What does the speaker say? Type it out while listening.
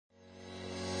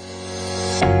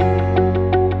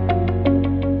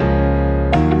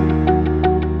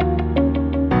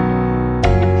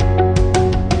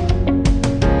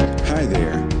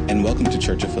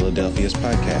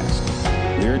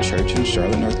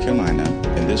Charlotte, North Carolina,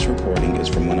 and this recording is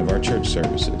from one of our church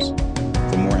services.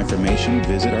 For more information,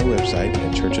 visit our website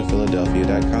at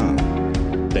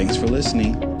churchofphiladelphia.com. Thanks for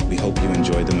listening. We hope you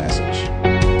enjoy the message.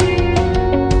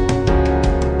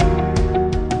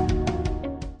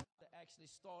 Actually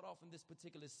start off in this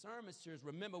particular sermon series.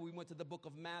 Remember, we went to the book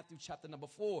of Matthew, chapter number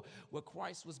 4, where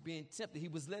Christ was being tempted. He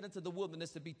was led into the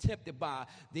wilderness to be tempted by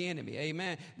the enemy.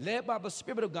 Amen. Led by the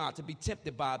Spirit of God to be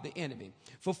tempted by the enemy.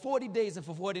 For 40 days and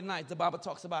for 40 nights, the Bible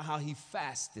talks about how he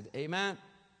fasted. Amen.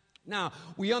 Now,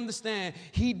 we understand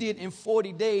he did in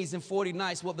 40 days and 40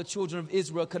 nights what the children of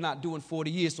Israel could not do in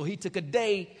 40 years. So he took a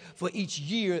day for each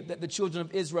year that the children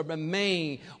of Israel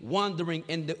remained wandering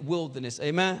in the wilderness.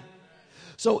 Amen.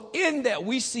 So in that,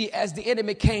 we see as the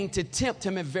enemy came to tempt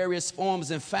him in various forms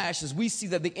and fashions, we see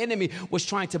that the enemy was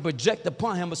trying to project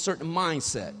upon him a certain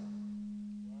mindset.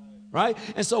 Right?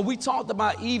 And so we talked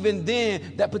about even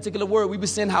then that particular word. We were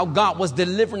saying how God was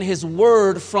delivering his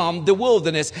word from the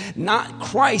wilderness, not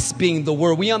Christ being the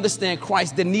word. We understand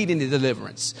Christ didn't need any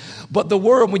deliverance. But the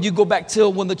word, when you go back to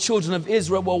when the children of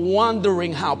Israel were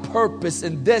wondering how purpose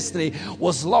and destiny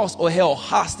was lost or held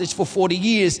hostage for 40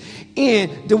 years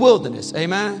in the wilderness.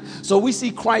 Amen. So we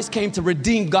see Christ came to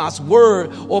redeem God's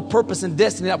word or purpose and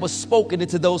destiny that was spoken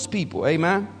into those people.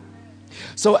 Amen.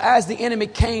 So as the enemy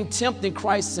came tempting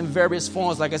Christ in various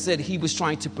forms, like I said, he was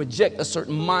trying to project a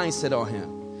certain mindset on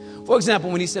him. For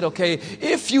example, when he said, okay,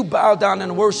 if you bow down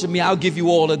and worship me, I'll give you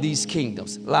all of these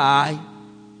kingdoms. Lie.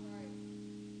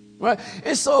 Right?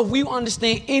 And so if we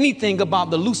understand anything about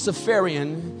the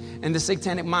Luciferian and the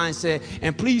satanic mindset,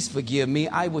 and please forgive me,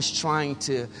 I was trying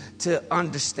to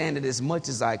understand it as much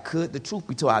as I could. The truth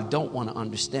be told, I don't want to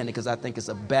understand it because I think it's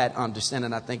a bad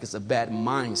understanding. I think it's a bad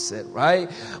mindset,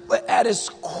 right? But at its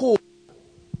core,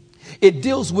 it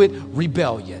deals with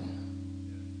rebellion,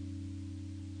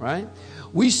 right?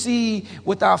 We see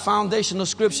with our foundational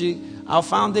scripture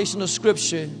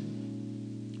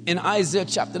in Isaiah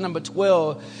chapter number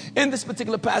 12, in this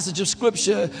particular passage of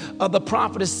scripture, the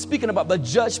prophet is speaking about the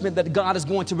judgment that God is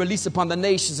going to release upon the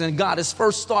nations. And God is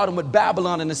first starting with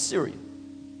Babylon and Assyria.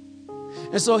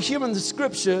 And so here in the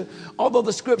scripture, although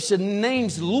the scripture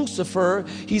names Lucifer,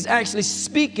 he's actually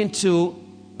speaking to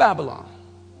Babylon,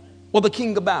 or the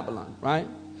king of Babylon, right?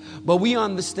 But we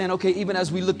understand, okay, even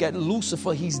as we look at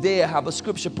Lucifer, he's there, how the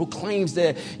scripture proclaims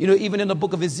that, even in the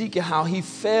book of Ezekiel, how he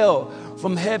fell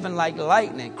from heaven like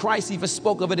lightning. Christ even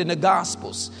spoke of it in the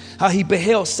Gospels, how he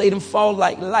beheld Satan fall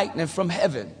like lightning from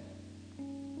heaven.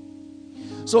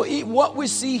 So what we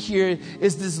see here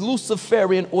is this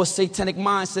Luciferian or satanic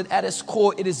mindset. At its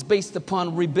core, it is based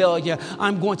upon rebellion.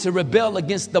 I'm going to rebel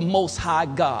against the Most High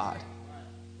God.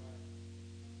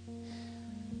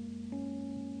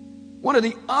 One of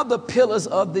the other pillars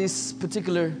of this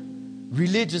particular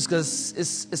religion, because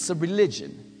it's a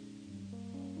religion.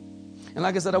 And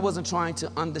like I said, I wasn't trying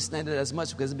to understand it as much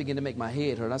because it began to make my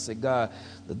head hurt. I said, God,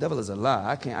 the devil is a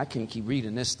lie. I can't keep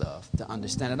reading this stuff to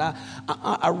understand it.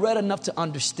 I read enough to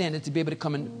understand it, to be able to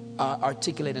come and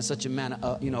articulate in such a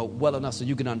manner, well enough so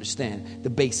you can understand the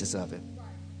basis of it.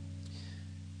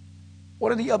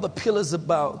 One of the other pillars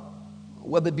about,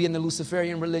 whether it be in the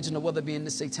Luciferian religion or whether it be in the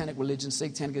satanic religion,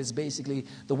 satanic is basically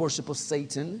the worship of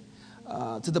Satan,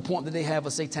 to the point that they have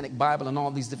a satanic Bible and all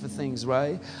these different things,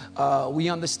 right? We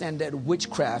understand that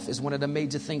witchcraft is one of the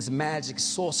major things. Magic,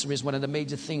 sorcery is one of the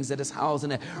major things that is housed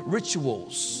in it.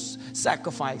 Rituals,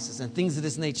 sacrifices, and things of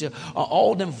this nature are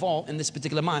all involved in this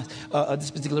particular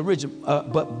religion.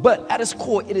 But at its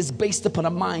core, it is based upon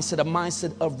a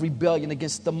mindset of rebellion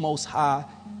against the Most High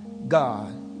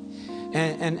God.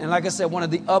 And like I said, one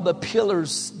of the other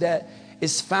pillars that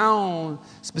is found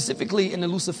specifically in the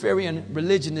Luciferian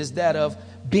religion is that of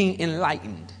being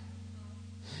enlightened.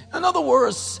 In other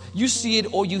words, you see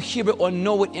it or you hear it or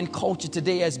know it in culture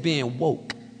today as being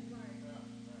woke.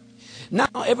 Now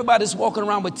everybody's walking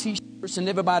around with t-shirts and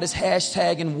everybody's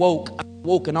hashtagging woke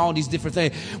and all these different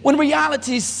things. When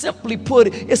reality, simply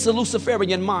put, it's a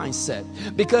Luciferian mindset.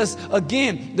 Because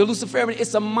again, the Luciferian,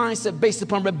 it's a mindset based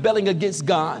upon rebelling against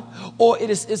God, or it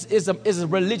is a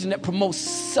religion that promotes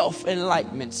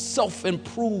self-enlightenment,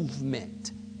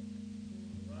 self-improvement.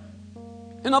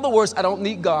 In other words, I don't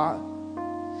need God.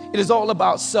 It is all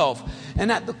about self.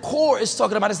 And at the core, it's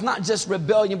talking about, it's not just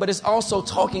rebellion, but it's also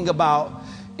talking about,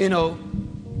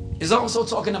 it's also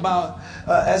talking about,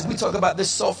 as we talk about this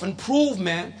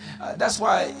self-improvement, that's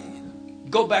why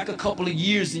go back a couple of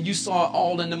years and you saw it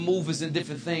all in the movies and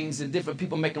different things and different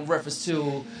people making reference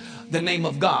to the name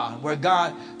of God, where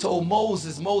God told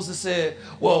Moses said,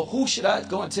 well, who should I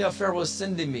go and tell Pharaoh is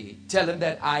sending me? Tell him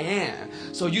that I am.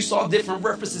 So you saw different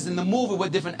references in the movie where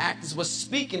different actors were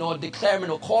speaking or declaring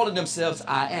or calling themselves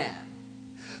I am.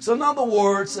 So in other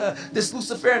words, this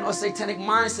Luciferian or satanic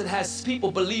mindset has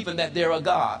people believing that there are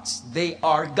gods. They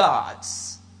are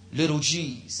gods, little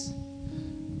g's.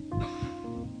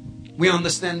 We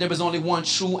understand there is only one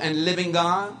true and living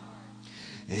God.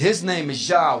 His name is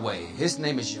Yahweh. His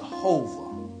name is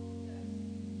Jehovah.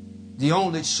 The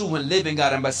only true and living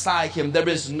God, and beside him there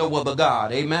is no other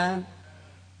God. Amen.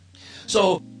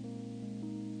 So,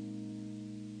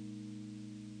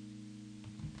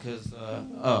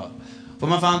 for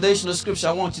my foundational scripture,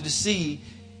 I want you to see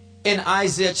in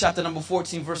Isaiah chapter number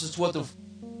 14, verses 12 through,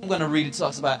 I'm going to read it.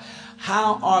 Talks about,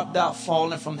 how art thou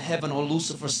fallen from heaven, O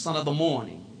Lucifer, son of the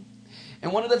morning?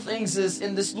 And one of the things is,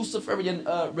 in this Luciferian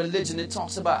religion, it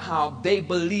talks about how they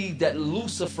believe that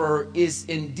Lucifer is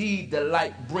indeed the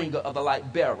light bringer or the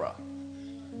light bearer.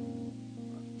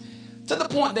 To the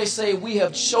point they say, we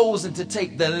have chosen to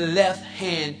take the left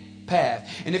hand path.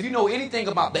 And if you know anything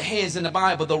about the hands in the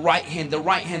Bible, the right hand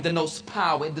denotes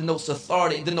power, it denotes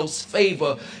authority, it denotes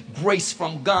favor, grace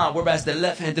from God, whereas the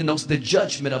left hand denotes the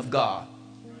judgment of God.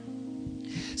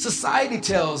 Society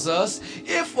tells us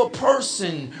if a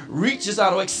person reaches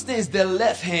out or extends their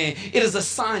left hand, it is a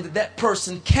sign that that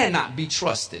person cannot be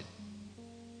trusted.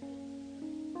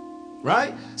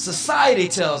 Right? Society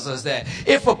tells us that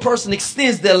if a person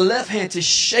extends their left hand to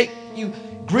shake you,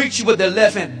 greet you with their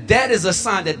left hand, that is a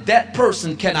sign that that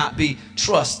person cannot be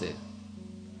trusted.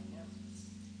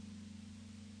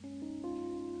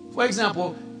 For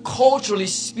example, culturally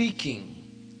speaking,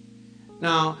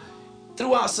 now,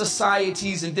 throughout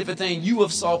societies and different things, you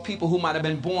have saw people who might have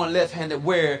been born left-handed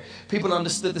where people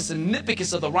understood the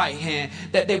significance of the right hand,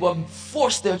 that they would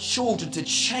force their children to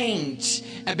change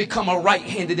and become a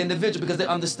right-handed individual because they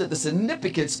understood the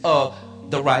significance of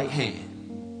the right hand.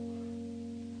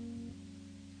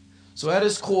 So at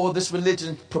its core, this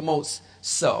religion promotes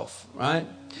self, right?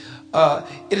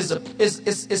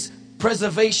 It's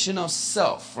preservation of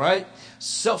self, right?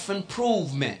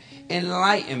 Self-improvement,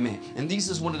 enlightenment. And this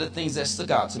is one of the things that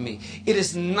stuck out to me. It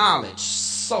is knowledge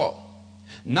sought.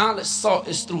 Knowledge sought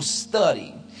is through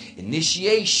study,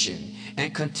 initiation,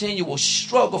 and continual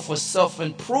struggle for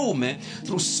self-improvement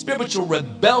through spiritual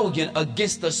rebellion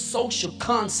against the social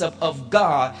concept of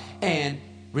God and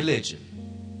religion.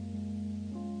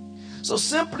 So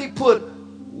simply put,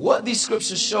 what these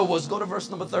scriptures show us, go to verse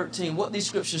number 13. What these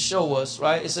scriptures show us,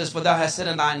 right? It says, for thou hast said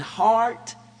in thine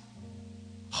heart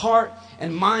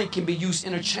and mind can be used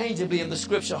interchangeably in the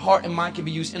scripture. Heart and mind can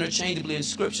be used interchangeably in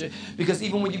scripture, because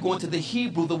even when you go into the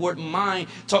Hebrew, the word mind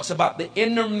talks about the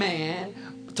inner man,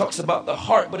 talks about the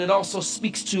heart, but it also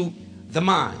speaks to the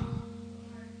mind.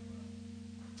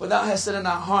 For thou hast said in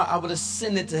thy heart, I will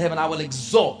ascend into heaven, I will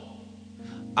exalt.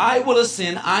 I will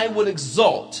ascend, I will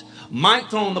exalt my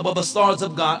throne above the stars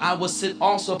of God. I will sit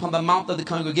also upon the mount of the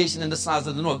congregation in the sides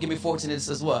of the north. Give me 14, it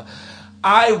says what?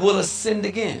 I will ascend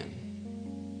again.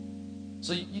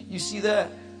 So you see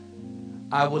that?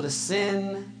 I will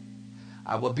ascend.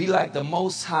 I will be like the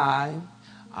Most High.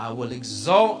 I will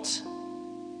exalt.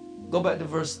 Go back to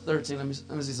verse 13. Let me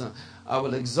see something. I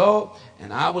will exalt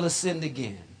and I will ascend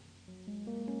again.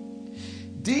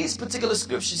 These particular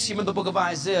scriptures here in the book of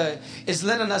Isaiah is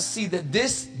letting us see that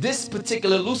this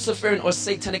particular Luciferian or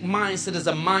satanic mindset is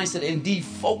a mindset indeed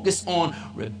focused on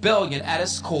rebellion at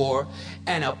its core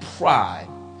and a pride.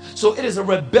 So it is a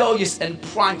rebellious and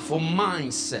prideful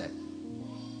mindset.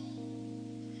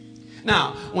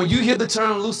 Now, when you hear the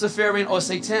term Luciferian or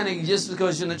satanic, just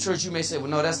because you're in the church, you may say, well,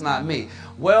 no, that's not me.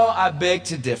 Well, I beg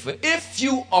to differ. If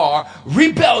you are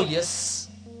rebellious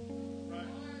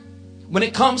when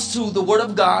it comes to the word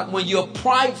of God, when you're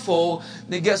prideful,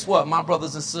 then guess what, my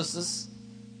brothers and sisters?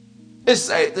 It's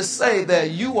safe to say that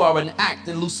you are an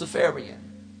acting Luciferian.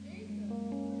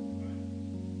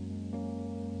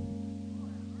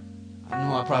 I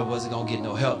know I probably wasn't going to get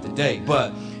no help today,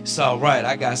 but it's all right.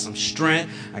 I got some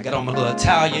strength. I got on my little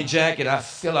Italian jacket. I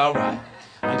feel all right.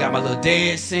 I got my little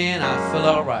dancing. I feel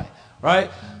all right. Right?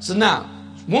 So now,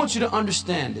 I want you to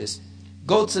understand this.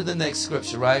 Go to the next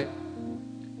scripture, right?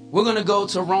 We're going to go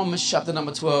to Romans chapter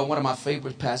number 12, one of my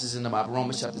favorite passages in the Bible,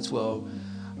 Romans chapter 12.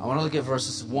 I want to look at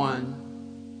verses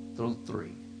 1 through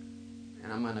 3.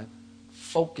 And I'm going to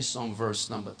focus on verse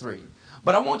number 3.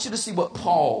 But I want you to see what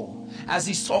Paul, as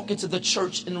he's talking to the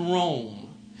church in Rome.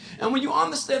 And when you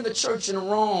understand the church in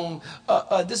Rome,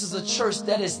 this is a church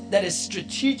that is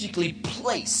strategically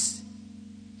placed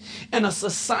in a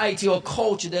society or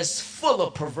culture that's full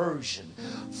of perversion,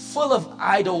 full of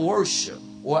idol worship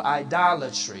or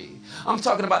idolatry. I'm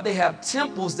talking about they have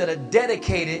temples that are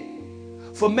dedicated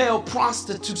for male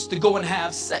prostitutes to go and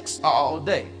have sex all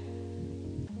day.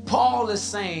 Paul is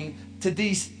saying to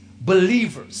these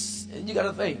believers, and you got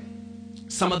to think,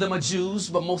 Some of them are Jews,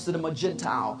 but most of them are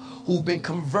Gentile who've been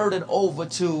converted over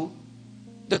to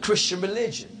the Christian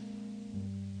religion.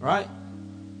 Right?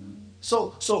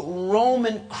 So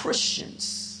Roman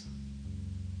Christians,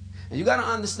 and you got to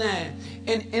understand,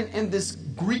 in this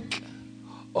Greek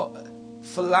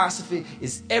philosophy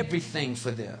is everything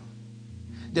for them.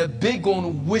 They're big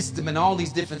on wisdom and all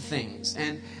these different things.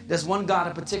 And there's one god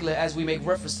in particular, as we make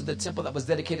reference to the temple that was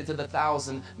dedicated to the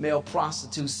 1,000 male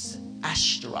prostitutes,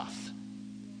 Ashtaroth,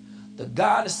 the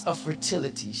goddess of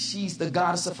fertility. She's the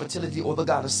goddess of fertility, or the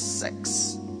god of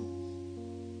sex.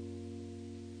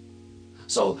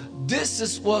 So this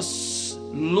is what's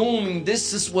looming.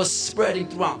 This is what's spreading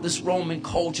throughout this Roman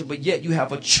culture. But yet you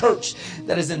have a church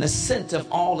that is in the center of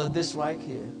all of this right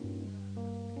here.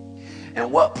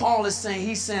 And what Paul is saying,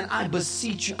 he's saying, I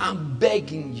beseech you, I'm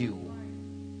begging you.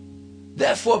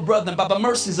 Therefore, brethren, by the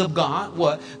mercies of God,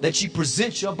 what? That you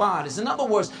present your bodies. In other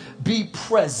words, be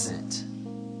present.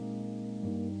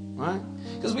 Right?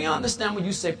 Because we understand when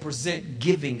you say present,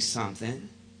 giving something.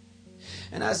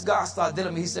 And as God started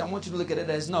dealing with me, he said, I want you to look at it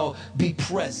as, no, be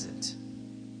present.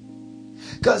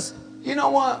 Because, you know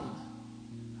what?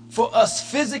 For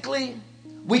us physically,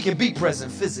 we can be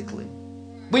present physically.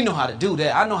 We know how to do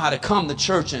that. I know how to come to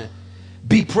church and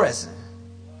be present.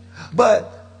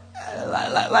 But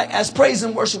like as praise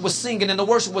and worship was singing and the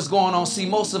worship was going on, see,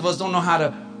 most of us don't know how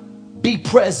to be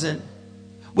present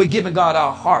with giving God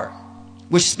our heart,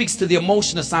 which speaks to the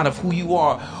emotional side of who you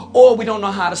are. Or we don't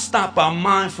know how to stop our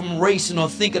mind from racing or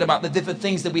thinking about the different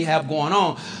things that we have going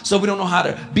on. So we don't know how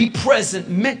to be present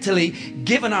mentally,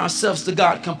 giving ourselves to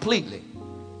God completely.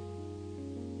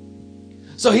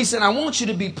 So he said, I want you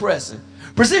to be present.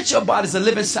 Present your body as a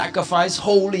living sacrifice,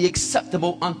 holy,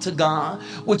 acceptable unto God,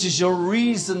 which is your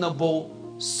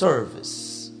reasonable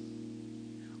service.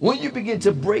 When you begin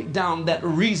to break down that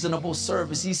reasonable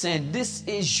service, he's saying this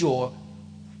is your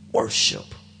worship.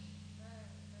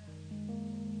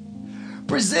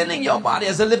 Presenting your body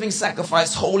as a living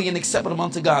sacrifice, holy and acceptable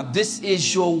unto God. This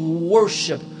is your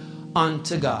worship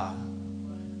unto God.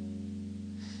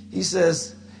 He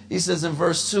says in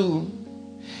verse 2,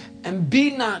 and be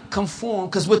not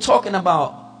conformed, because we're talking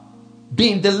about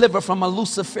being delivered from a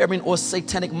Luciferian or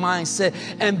satanic mindset,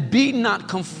 and be not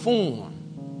conformed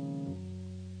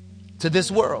to this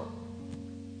world,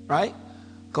 right?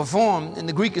 Conform in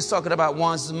the Greek is talking about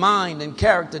one's mind and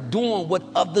character, doing what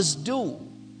others do.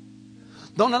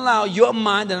 Don't allow your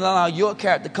mind and allow your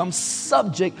character to come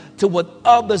subject to what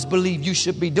others believe you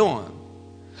should be doing,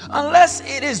 unless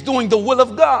it is doing the will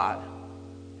of God.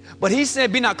 But he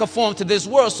said, be not conformed to this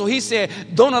world. So he said,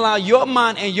 don't allow your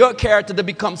mind and your character to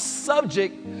become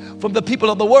subject from the people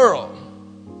of the world,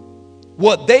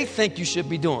 what they think you should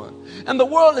be doing. And the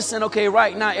world is saying, okay,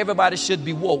 right now, everybody should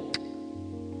be woke.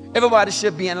 Everybody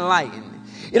should be enlightened.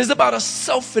 It is about a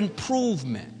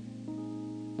self-improvement.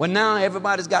 When now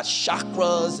everybody's got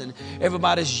chakras and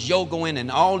everybody's yogaing and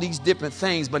all these different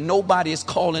things, but nobody is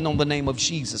calling on the name of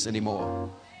Jesus anymore.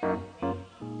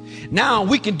 Now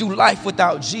we can do life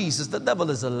without Jesus. The devil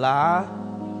is a lie.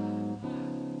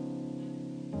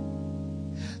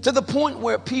 To the point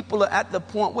where people are at the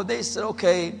point where they said,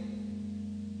 okay,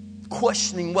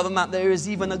 questioning whether or not there is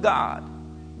even a God.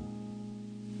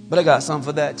 But I got something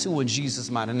for that too in Jesus'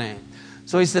 mighty name.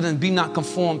 So he said, and be not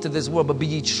conformed to this world, but be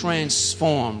ye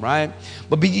transformed, right?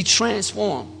 But be ye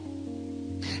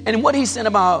transformed. And what he said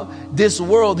about this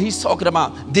world, he's talking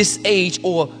about this age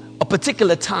or a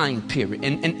particular time period.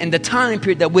 And the time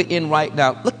period that we're in right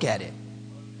now, look at it.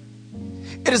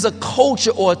 It is a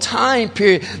culture or a time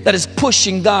period that is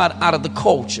pushing God out of the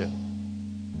culture.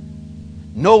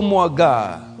 No more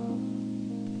God.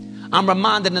 I'm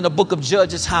reminded in the book of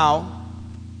Judges how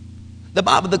the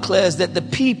Bible declares that the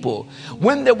people,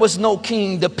 when there was no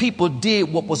king, the people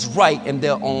did what was right in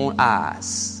their own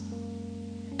eyes.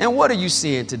 And what are you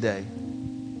seeing today?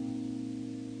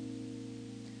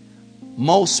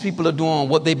 Most people are doing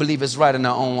what they believe is right in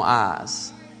their own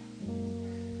eyes.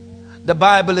 The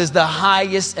Bible is the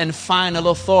highest and final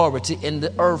authority in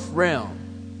the earth realm.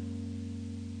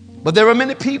 But there are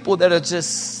many people that are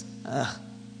just, the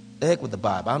heck with the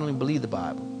Bible. I don't even believe the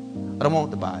Bible. I don't want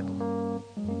the Bible.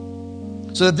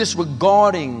 So they're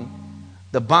disregarding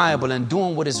the Bible and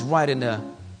doing what is right in their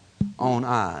own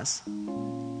eyes.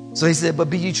 So he said, but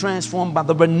be ye transformed by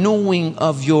the renewing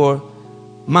of your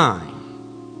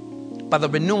mind. By the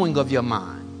renewing of your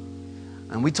mind.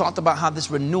 And we talked about how this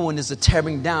renewing is a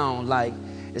tearing down, like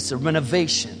it's a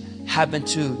renovation, having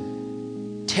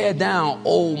to tear down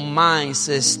old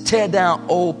mindsets, tear down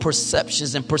old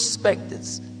perceptions and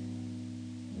perspectives,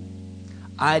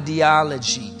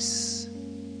 ideologies,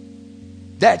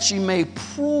 that you may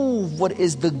prove what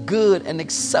is the good and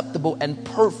acceptable and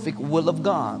perfect will of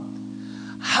God.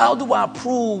 How do I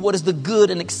prove what is the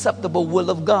good and acceptable will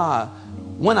of God?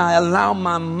 When I allow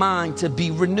my mind to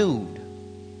be renewed.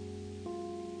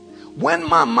 When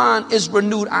my mind is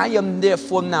renewed, I am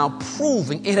therefore now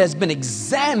proving it has been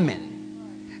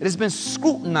examined. It has been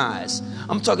scrutinized.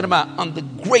 I'm talking about under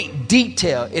great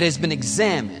detail. It has been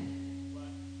examined.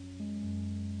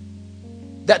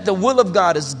 That the will of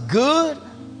God is good,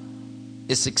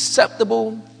 it's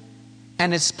acceptable,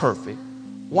 and it's perfect.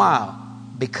 Why?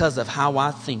 Because of how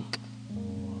I think.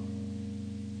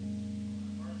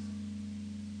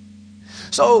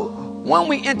 So when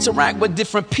we interact with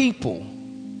different people,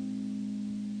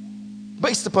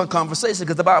 based upon conversation,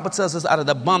 because the Bible tells us out of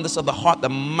the abundance of the heart, the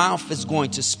mouth is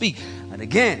going to speak. And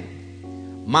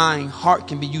again, mind, heart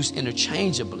can be used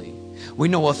interchangeably. We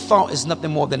know a thought is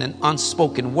nothing more than an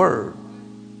unspoken word.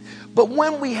 But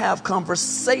when we have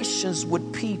conversations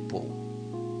with people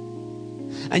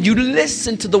and you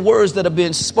listen to the words that are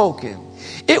being spoken,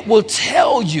 it will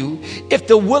tell you if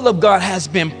the will of God has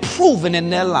been proven in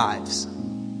their lives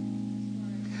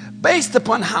based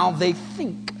upon how they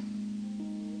think.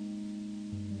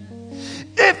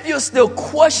 If you're still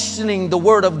questioning the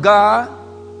word of God,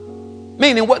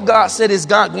 meaning what God said, is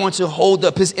God going to hold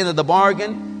up his end of the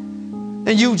bargain,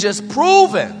 then you just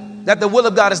proven that the will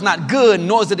of God is not good,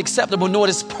 nor is it acceptable, nor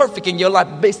is it perfect in your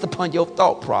life based upon your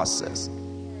thought process.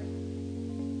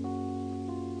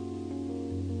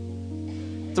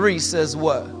 3 says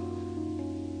what?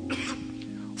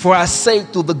 For I say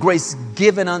through the grace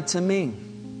given unto me,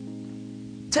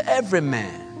 to every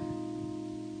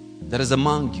man that is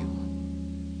among you,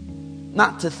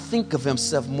 not to think of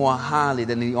himself more highly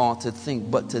than he ought to think,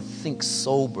 but to think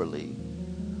soberly,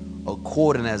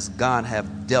 according as God hath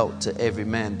dealt to every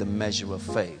man the measure of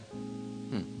faith.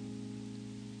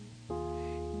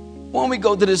 When we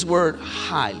go to this word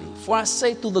highly, for I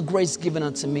say through the grace given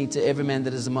unto me, to every man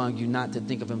that is among you, not to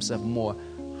think of himself more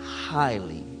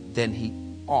highly than he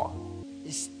ought.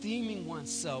 Esteeming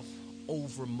oneself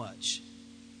over much.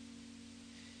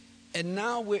 And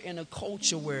now we're in a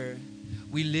culture where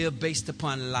we live based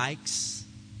upon likes,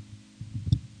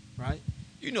 right?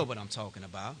 You know what I'm talking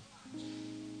about.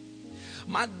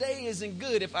 My day isn't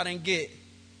good if I didn't get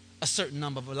a certain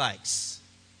number of likes.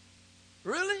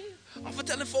 Really? I'm for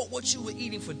telling folk what you were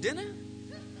eating for dinner?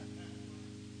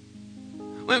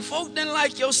 When folk didn't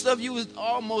like your stuff, you was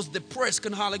almost depressed,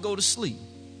 couldn't hardly go to sleep.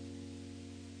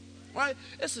 Right?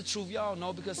 It's the truth, y'all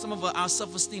know, because some of our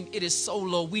self-esteem, it is so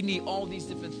low. We need all these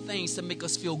different things to make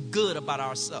us feel good about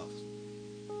ourselves.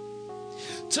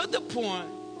 To the point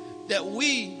that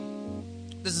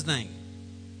this is the thing.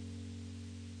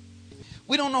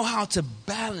 We don't know how to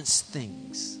balance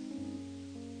things.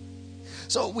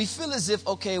 So we feel as if,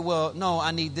 okay, well, no,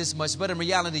 I need this much. But in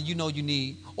reality, you know you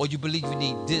need, or you believe you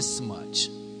need this much.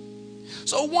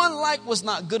 So one like was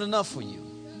not good enough for you.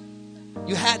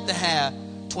 You had to have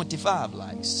 25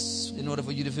 likes in order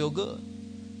for you to feel good.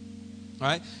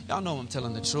 Right? Y'all know I'm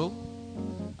telling the truth.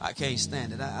 I can't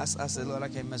stand it. I said, Lord, I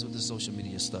can't mess with this social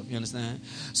media stuff. You understand?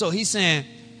 So he's saying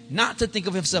not to think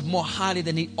of himself more highly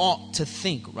than he ought to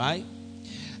think, right?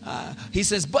 He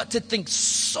says, but to think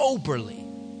soberly.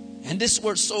 And this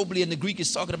word soberly in the Greek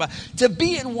is talking about to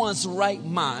be in one's right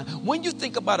mind. When you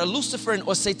think about a Luciferian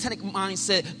or satanic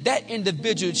mindset, that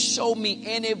individual, show me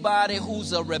anybody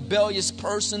who's a rebellious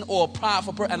person or a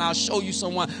prideful person, and I'll show you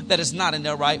someone that is not in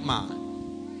their right mind.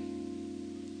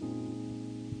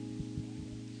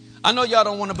 I know y'all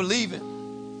don't want to believe it,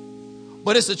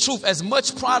 but it's the truth. As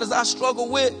much pride as I struggle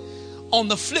with, on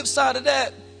the flip side of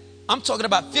that, I'm talking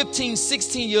about 15,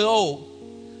 16-year-old.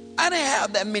 I didn't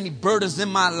have that many burdens in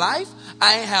my life.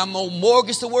 I didn't have no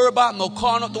mortgage to worry about, no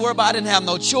car note to worry about. I didn't have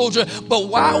no children. But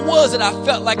why was it I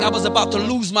felt like I was about to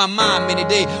lose my mind many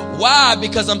days? Why?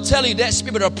 Because I'm telling you, that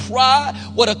spirit of pride,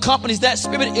 what accompanies that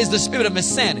spirit is the spirit of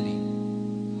insanity.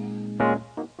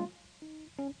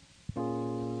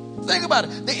 Think about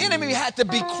it. The enemy had to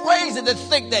be crazy to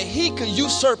think that he could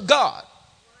usurp God.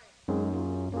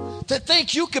 To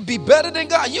think you could be better than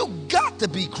God, you got to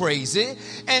be crazy.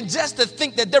 And just to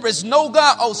think that there is no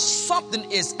God, oh,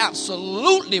 something is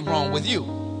absolutely wrong with you.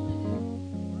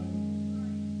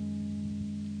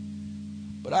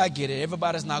 But I get it.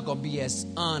 Everybody's not going to be as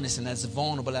honest and as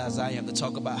vulnerable as I am to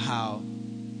talk about how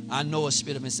I know a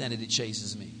spirit of insanity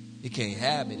chases me. You can't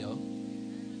have me, though.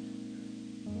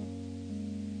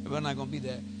 Everybody's not going to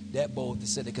be that bold to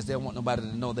say that because they don't want nobody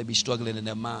to know they be struggling in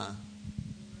their mind.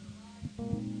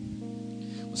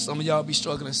 Some of y'all be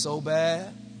struggling so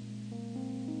bad.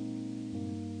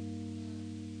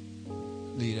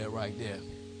 Leave that right there.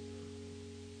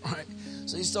 Right?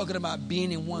 So he's talking about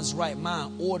being in one's right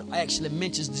mind. Order actually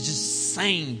mentions the just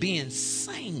sane, being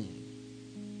sane.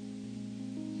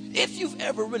 If you've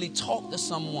ever really talked to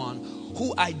someone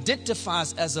who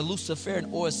identifies as a Luciferian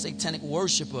or a satanic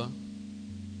worshiper,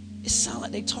 it sounds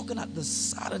like they're talking out the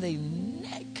side of their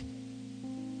neck.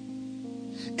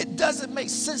 It doesn't make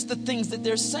sense, the things that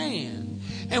they're saying.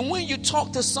 And when you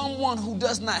talk to someone who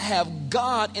does not have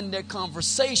God in their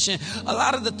conversation, a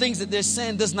lot of the things that they're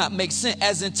saying does not make sense.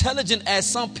 As intelligent as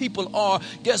some people are,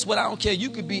 guess what? I don't care. You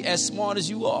could be as smart as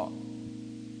you are.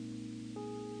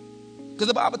 Because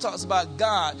the Bible talks about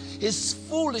God, his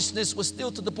foolishness was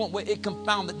still to the point where it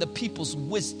confounded the people's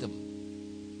wisdom.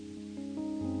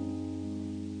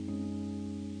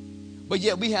 But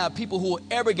yet we have people who are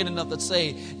arrogant enough to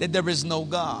say that there is no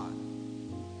God.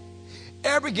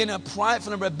 Arrogant and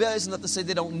prideful and rebellious enough to say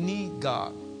they don't need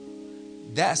God.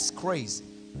 That's crazy.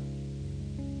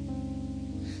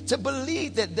 To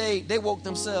believe that they woke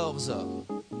themselves up.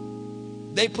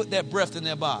 They put that breath in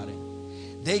their body.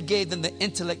 They gave them the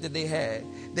intellect that they had.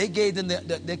 They gave them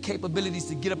their capabilities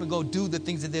to get up and go do the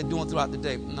things that they're doing throughout the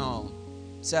day. No,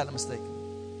 sadly mistaken.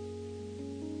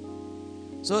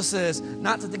 So it says,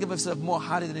 not to think of himself more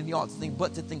highly than he ought to think,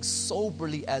 but to think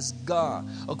soberly as God,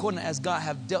 according to as God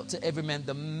have dealt to every man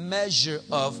the measure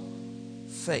of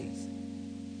faith.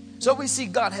 So we see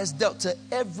God has dealt to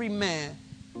every man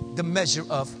the measure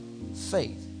of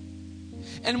faith.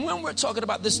 And when we're talking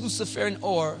about this Luciferian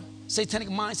or satanic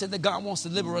mindset that God wants to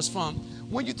deliver us from,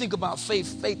 when you think about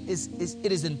faith, faith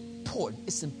is important.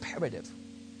 It's imperative.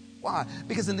 Why?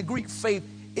 Because in the Greek, faith,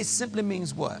 it simply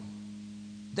means what?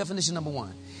 Definition number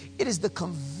one. It is the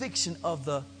conviction of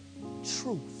the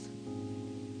truth.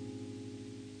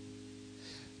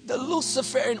 The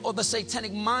Luciferian or the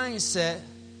satanic mindset,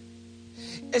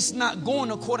 it's not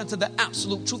going according to the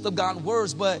absolute truth of God's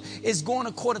words, but it's going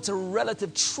according to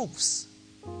relative truths.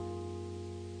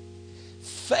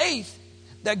 Faith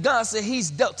that God said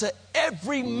he's dealt to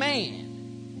every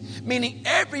man, meaning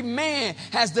every man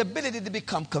has the ability to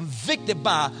become convicted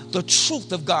by the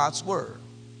truth of God's word.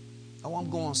 Oh,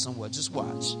 I'm going somewhere. Just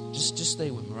watch. Just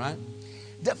stay with me, right?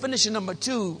 Definition number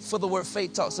two for the word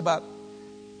faith talks about,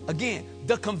 again,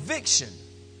 the conviction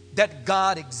that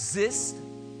God exists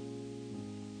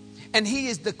and he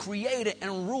is the creator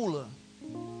and ruler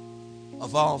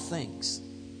of all things.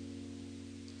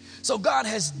 So God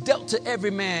has dealt to every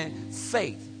man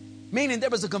faith, meaning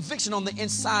there is a conviction on the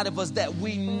inside of us that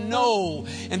we know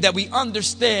and that we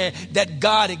understand that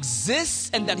God exists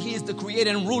and that he is the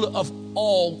creator and ruler of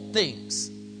all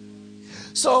things.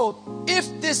 So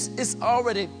if this is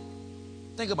already,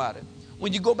 think about it.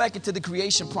 When you go back into the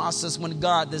creation process, when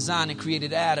God designed and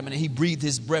created Adam and he breathed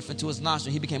his breath into his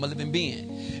nostril, he became a living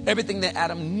being. Everything that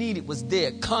Adam needed was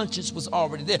there. Conscience was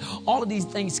already there. All of these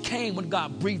things came when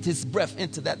God breathed his breath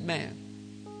into that man.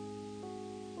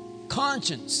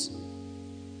 Conscience.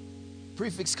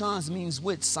 Prefix cons means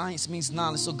with. Science means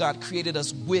knowledge. So God created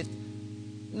us with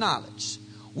knowledge.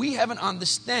 We have an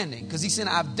understanding because he said,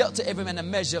 I've dealt to every man a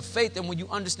measure of faith. And when you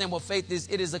understand what faith is,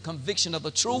 it is a conviction of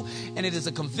the truth. And it is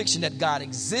a conviction that God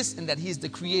exists and that he is the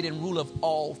creator and ruler of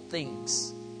all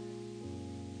things.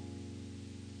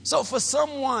 So for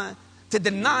someone to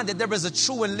deny that there is a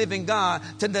true and living God,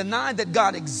 to deny that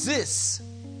God exists,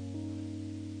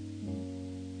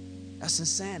 that's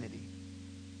insanity.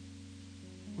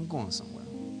 I'm going somewhere.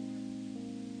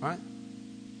 All right?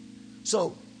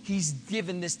 So he's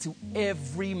given this to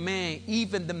every man,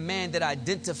 even the man that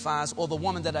identifies or the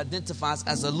woman that identifies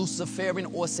as a Luciferian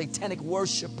or satanic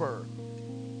worshiper.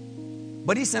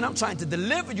 But he said, I'm trying to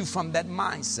deliver you from that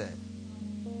mindset,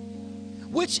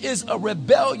 which is a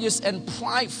rebellious and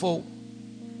prideful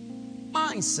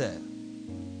mindset.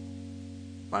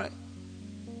 All right?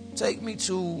 Take me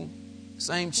to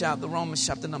same chapter, Romans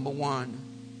chapter number 1,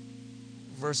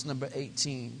 verse number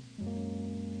 18.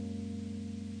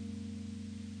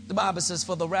 The Bible says,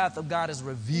 for the wrath of God is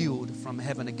revealed from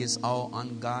heaven against all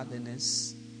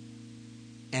ungodliness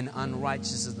and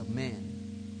unrighteousness of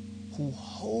men who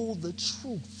hold the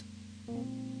truth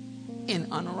in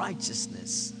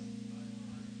unrighteousness.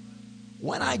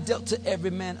 When I dealt to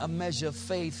every man a measure of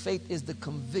faith, faith is the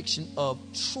conviction of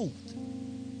truth.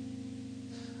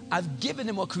 I've given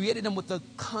them or created them with a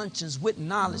conscience, with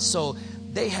knowledge, so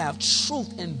they have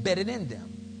truth embedded in them.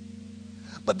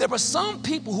 But there are some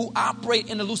people who operate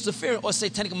in a Luciferian or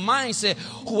satanic mindset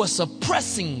who are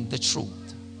suppressing the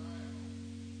truth.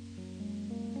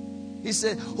 He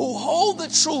said, who hold the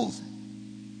truth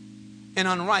in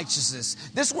unrighteousness.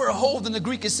 This word hold in the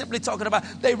Greek is simply talking about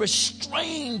they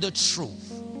restrain the truth.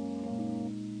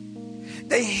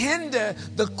 They hinder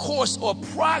the course or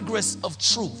progress of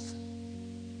truth.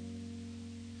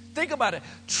 Think about it.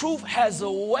 Truth has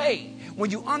a way. When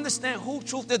you understand who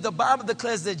truth is, the Bible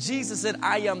declares that Jesus said,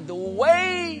 I am the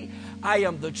way, I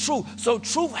am the truth. So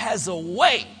truth has a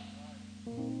way.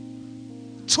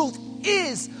 Truth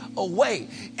is a way.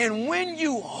 And when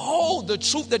you hold the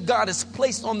truth that God has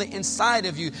placed on the inside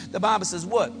of you, the Bible says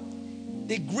what?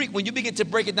 The Greek, when you begin to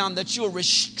break it down, that you're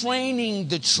restraining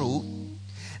the truth.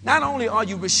 Not only are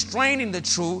you restraining the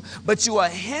truth, but you are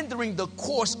hindering the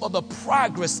course or the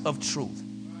progress of truth.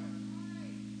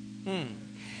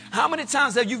 How many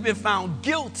times have you been found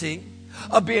guilty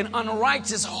of being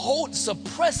unrighteous,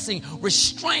 suppressing,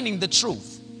 restraining the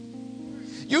truth?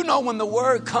 You know, when the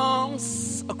word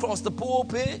comes across the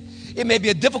pulpit, it may be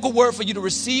a difficult word for you to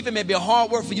receive. It may be a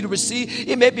hard word for you to receive.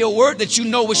 It may be a word that you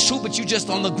know is true, but you just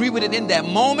don't agree with it in that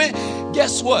moment.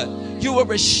 Guess what? You are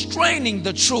restraining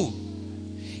the truth,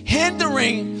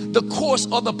 hindering the course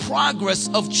or the progress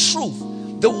of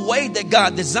truth, the way that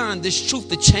God designed this truth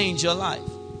to change your life.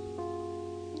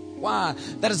 Why?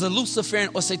 That is a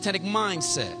Luciferian or satanic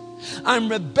mindset. I'm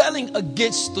rebelling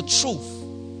against the truth.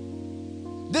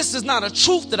 This is not a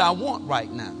truth that I want right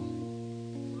now.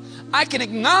 I can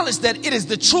acknowledge that it is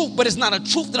the truth, but it's not a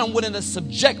truth that I'm willing to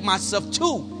subject myself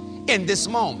to in this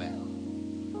moment.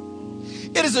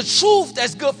 It is a truth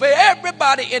that's good for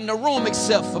everybody in the room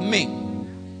except for me.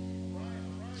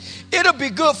 It'll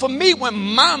be good for me when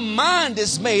my mind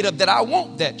is made up that I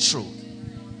want that truth.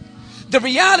 The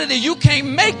reality, you can't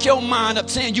make your mind up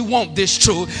saying you want this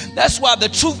truth. That's why the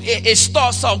truth, it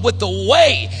starts off with the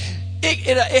way.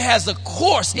 It has a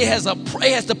course. It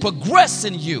has to progress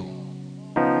in you.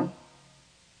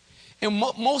 And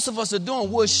most of us are doing,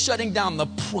 we're shutting down the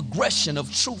progression of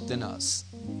truth in us.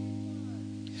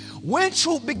 When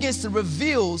truth begins to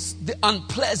reveal the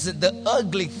unpleasant, the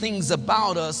ugly things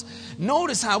about us,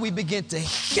 notice how we begin to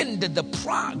hinder the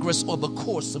progress or the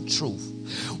course of truth.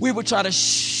 We will try to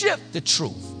shift the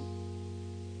truth.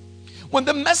 When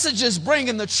the message is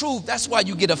bringing the truth, that's why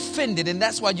you get offended and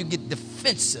that's why you get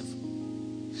defensive.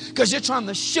 Because you're trying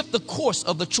to shift the course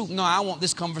of the truth. No, I want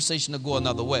this conversation to go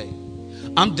another way.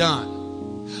 I'm done.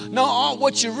 No,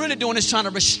 what you're really doing is trying to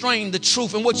restrain the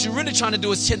truth. And what you're really trying to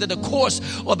do is hinder the course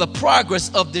or the progress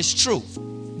of this truth.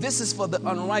 This is for the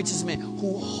unrighteous men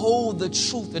who hold the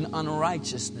truth in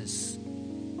unrighteousness.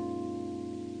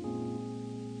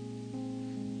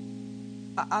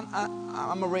 I'm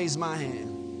going to raise my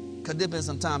hand. Because there have been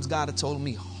some times God has told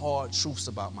me hard truths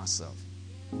about myself.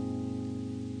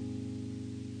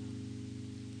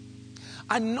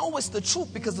 I know it's the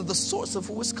truth because of the source of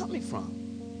who it's coming from.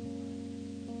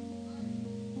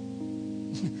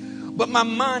 But my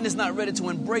mind is not ready to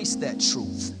embrace that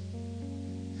truth.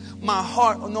 My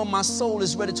heart, nor my soul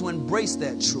is ready to embrace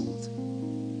that truth.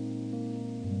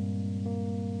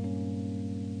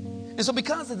 And so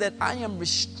because of that, I am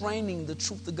restraining the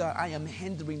truth of God. I am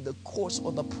hindering the course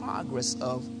or the progress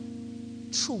of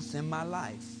truth in my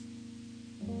life.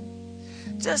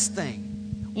 Just think.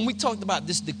 When we talked about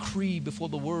this decree before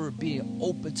the word being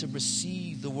open to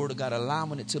receive the word of God,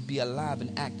 allowing it to be alive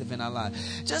and active in our life.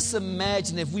 Just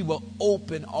imagine if we were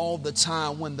open all the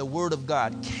time when the word of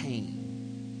God came.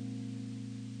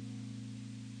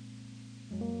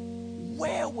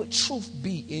 Where would truth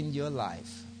be in your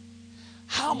life?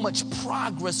 How much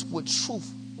progress would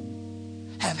truth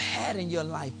have had in your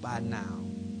life by now?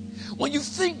 When you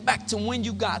think back to when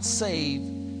you got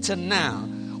saved to now,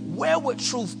 where would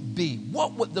truth be?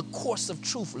 What would the course of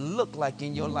truth look like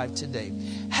in your life today?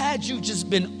 Had you just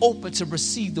been open to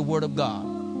receive the word of God?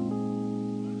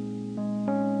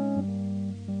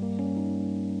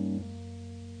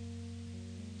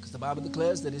 Because the Bible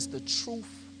declares that it's the truth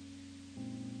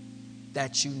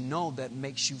that you know that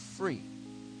makes you free.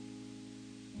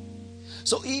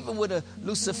 So even with a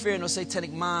Luciferian or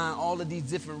satanic mind, all of these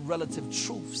different relative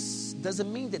truths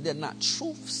doesn't mean that they're not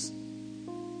truths.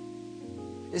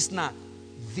 It's not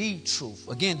the truth.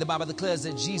 Again, the Bible declares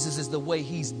that Jesus is the way.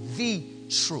 He's the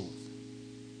truth.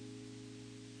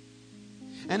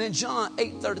 And in John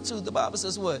 8:32, the Bible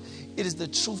says what? It is the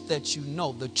truth that you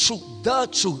know. The truth, the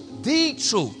truth, the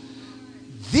truth.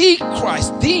 The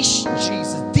Christ, the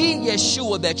Jesus, the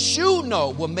Yeshua that you know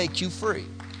will make you free.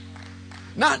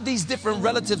 Not these different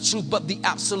relative truths, but the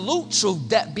absolute truth,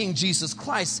 that being Jesus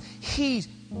Christ. He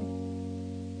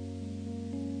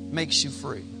makes you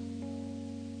free.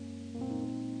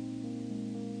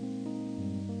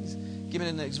 Give me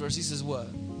the next verse. He says what?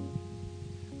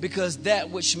 Because that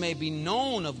which may be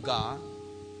known of God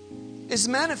is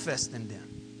manifest in them.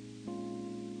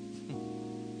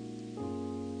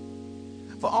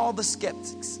 For all the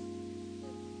skeptics,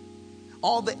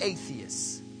 all the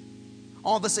atheists,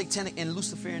 all the satanic and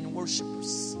Luciferian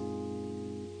worshipers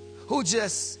who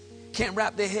just can't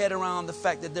wrap their head around the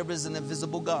fact that there is an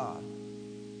invisible God.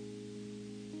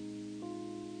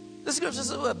 The scripture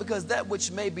says, well, because that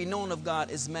which may be known of God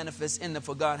is manifest in them,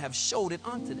 for God hath showed it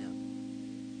unto them.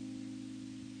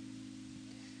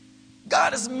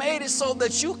 God has made it so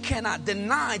that you cannot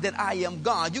deny that I am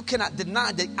God. You cannot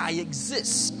deny that I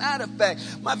exist. Matter of fact,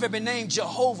 my very name,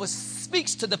 Jehovah,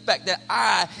 speaks to the fact that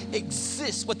I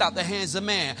exist without the hands of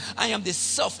man. I am this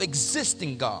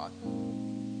self-existing God.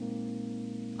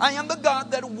 I am the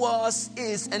God that was,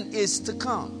 is, and is to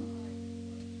come.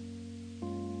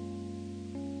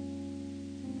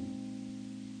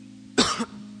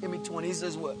 Give me 20. He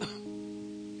says what?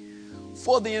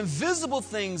 For the invisible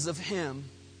things of him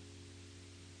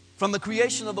from the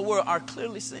creation of the world are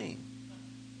clearly seen.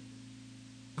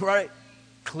 Right?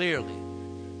 Clearly.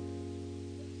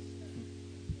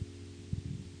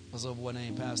 What's up, what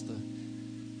name, Pastor?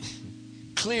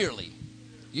 Clearly.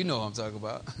 You know what I'm talking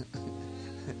about.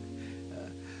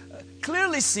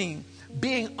 Clearly seen,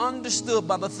 being understood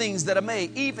by the things that are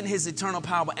made, even his eternal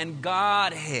power and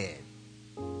Godhead.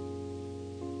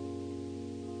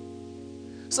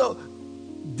 So,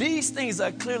 these things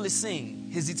are clearly seen.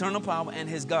 His eternal power and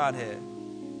his Godhead.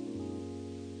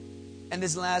 And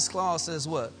this last clause says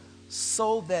what?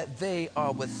 So that they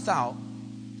are without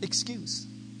excuse.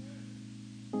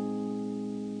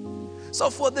 So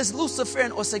for this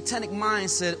Luciferian or satanic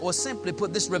mindset, or simply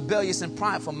put, this rebellious and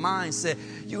prideful mindset,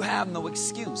 you have no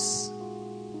excuse.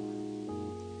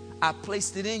 I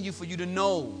placed it in you for you to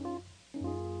know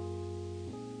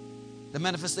the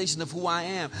manifestation of who I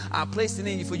am. I placed it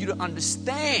in you for you to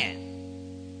understand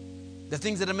the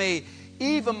things that are made,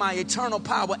 even my eternal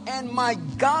power and my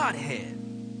Godhead,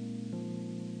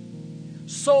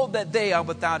 so that they are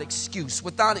without excuse.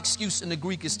 Without excuse in the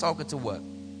Greek is talking to what?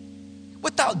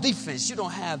 Without defense. You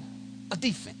don't have a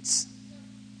defense.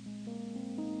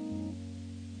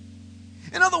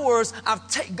 In other words,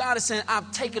 God is saying,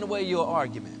 I've taken away your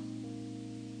argument.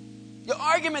 Your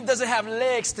argument doesn't have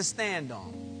legs to stand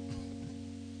on.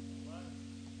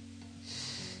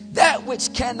 That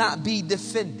which cannot be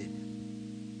defended.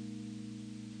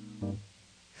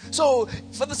 So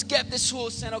for the skeptics who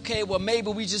are saying, okay, well, maybe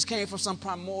we just came from some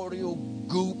primordial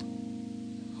goop,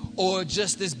 or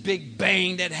just this big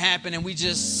bang that happened and we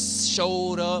just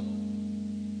showed up.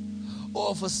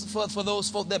 Or for those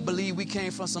folk that believe we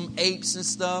came from some apes and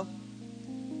stuff.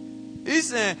 He's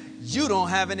saying, you don't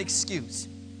have an excuse.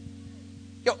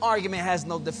 Your argument has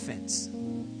no defense.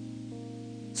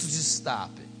 So just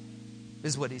stop it,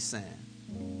 is what he's saying.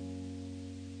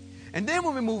 And then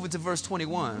when we move into verse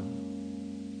 21,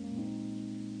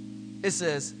 it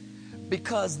says,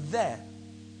 because that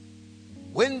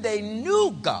when they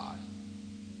knew God.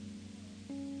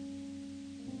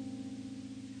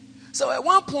 So at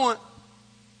one point,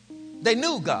 they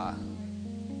knew God.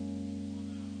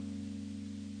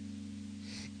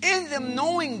 In them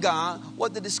knowing God,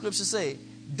 what did the scripture say?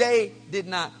 They did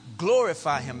not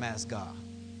glorify him as God.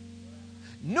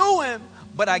 Knew him,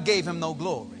 but I gave him no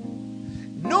glory.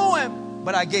 Knew him,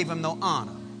 but I gave him no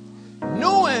honor.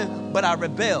 Knew him, but I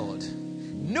rebelled.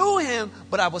 Knew him,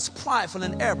 but I was prideful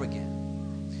and arrogant.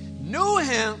 Knew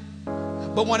him,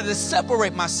 but wanted to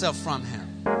separate myself from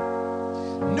him.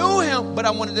 Knew him, but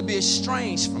I wanted to be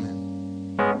estranged from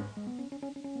him.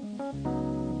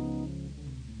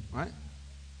 Right?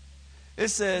 It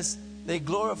says, they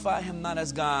glorify him not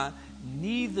as God,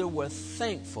 neither were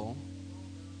thankful,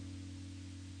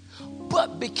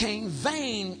 but became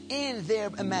vain in their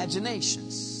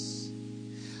imaginations.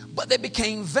 But they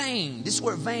became vain. This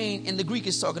word vain in the Greek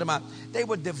is talking about they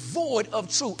were devoid of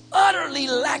truth, utterly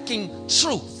lacking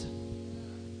truth.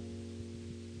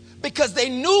 Because they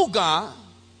knew God,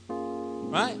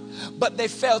 right? But they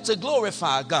failed to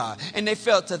glorify God and they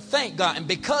failed to thank God. And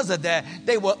because of that,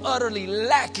 they were utterly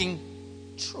lacking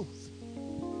truth.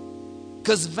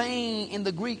 Because vain in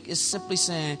the Greek is simply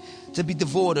saying to be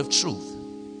devoid of truth.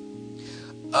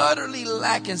 Utterly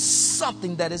lacking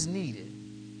something that is needed.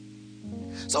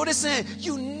 So they're saying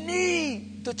you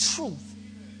need the truth.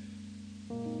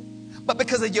 But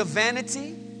because of your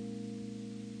vanity,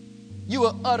 you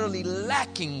are utterly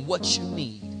lacking what you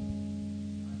need.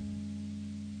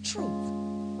 Truth.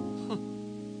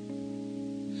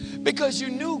 Because you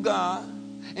knew God,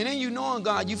 and then you knowing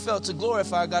God, you felt to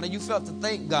glorify God and you felt to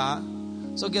thank God.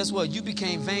 So guess what? You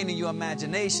became vain in your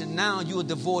imagination. Now you are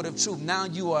devoid of truth. Now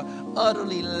you are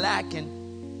utterly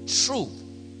lacking truth.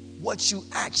 What you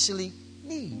actually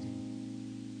need.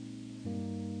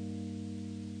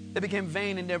 They became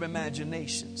vain in their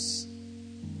imaginations.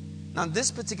 Now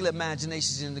this particular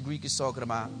imagination in the Greek is talking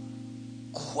about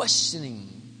questioning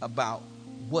about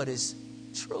what is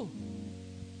true.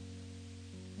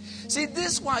 See,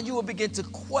 this is why you will begin to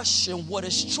question what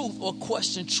is truth or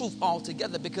question truth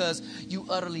altogether, because you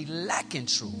utterly lack in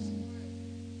truth.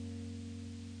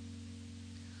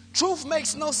 Truth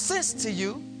makes no sense to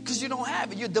you because you don't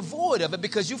have it. You're devoid of it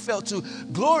because you fail to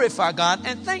glorify God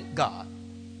and thank God.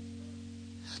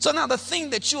 So now the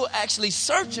thing that you're actually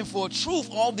searching for, truth,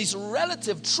 all these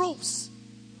relative truths,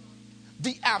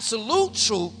 the absolute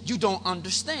truth, you don't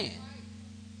understand.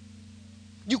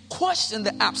 You question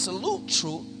the absolute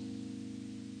truth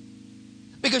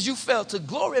because you failed to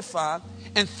glorify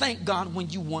and thank God when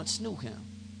you once knew him.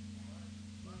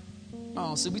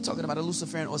 Oh, see, we're talking about a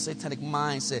Luciferian or satanic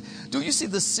mindset. Do you see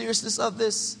the seriousness of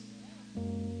this?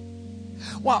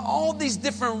 While all these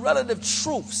different relative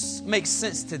truths make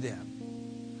sense to them,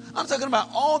 I'm talking about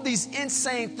all these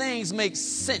insane things make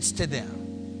sense to them.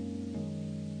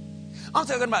 I'm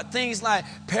talking about things like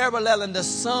paralleling the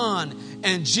Son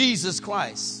and Jesus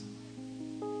Christ.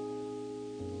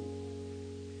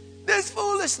 This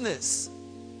foolishness.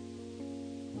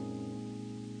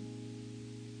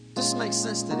 This makes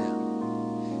sense to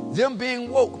them. Them being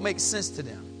woke makes sense to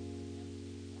them.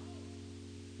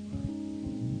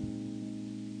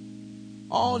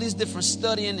 All these different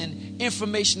studying and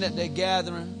information that they're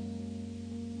gathering,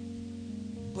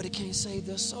 but it can't save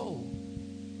their soul.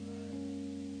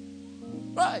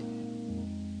 Right.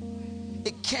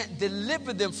 It can't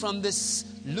deliver them from this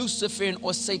Luciferian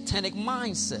or satanic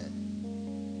mindset.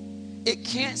 It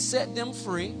can't set them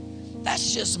free.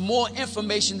 That's just more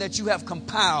information that you have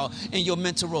compiled in your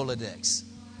mental Rolodex.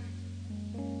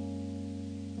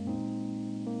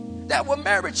 That will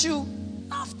merit you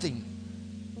nothing.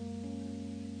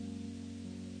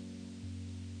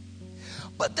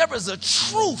 But there is a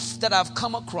truth that I've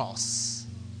come across.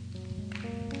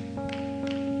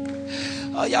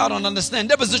 Oh, y'all don't understand.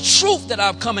 There is a truth that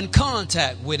I've come in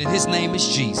contact with, and his name is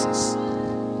Jesus.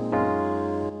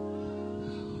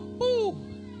 Ooh.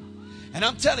 And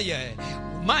I'm telling you,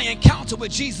 my encounter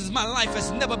with Jesus, my life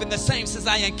has never been the same since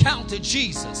I encountered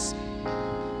Jesus.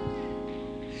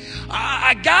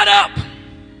 I got up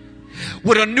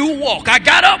with a new walk. I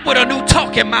got up with a new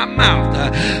talk in my mouth.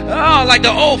 Like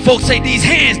the old folks say, these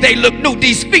hands, they look new.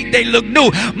 These feet, they look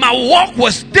new. My walk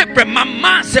was different. My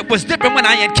mindset was different when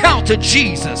I encountered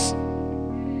Jesus.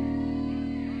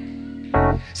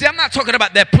 See, I'm not talking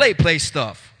about that play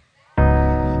stuff.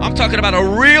 I'm talking about a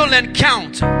real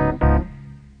encounter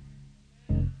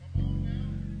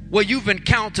where you've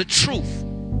encountered truth.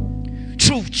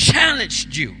 Truth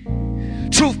challenged you.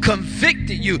 Truth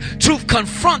convicted you. Truth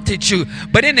confronted you.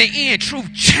 But in the end,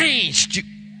 truth changed you.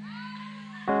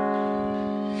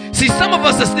 See, some of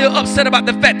us are still upset about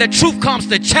the fact that truth comes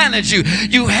to challenge you.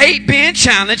 You hate being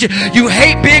challenged. You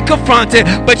hate being confronted.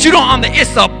 But you don't understand.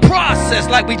 It's a process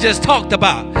like we just talked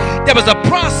about. There was a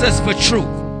process for truth.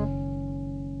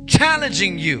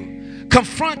 Challenging you.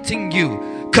 Confronting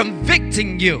you.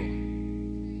 Convicting you.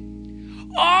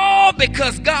 All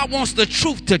because God wants the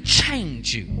truth to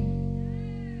change you.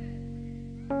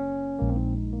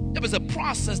 There was a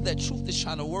process that truth is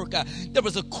trying to work out. There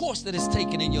was a course that is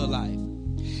taken in your life.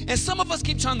 And some of us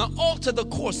keep trying to alter the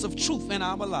course of truth in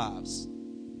our lives.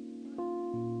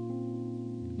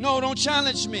 No, don't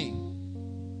challenge me.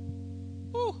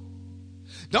 Ooh.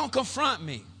 Don't confront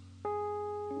me.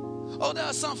 Oh, there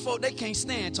are some folk, they can't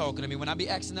stand talking to me when I be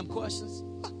asking them questions.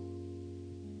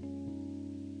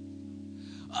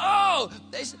 Oh,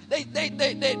 they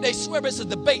swear it's a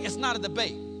debate. It's not a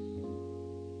debate.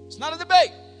 It's not a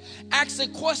debate.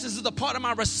 Asking questions is a part of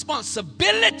my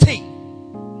responsibility.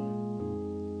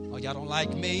 Oh, y'all don't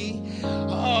like me?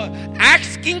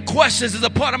 Asking questions is a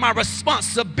part of my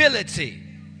responsibility.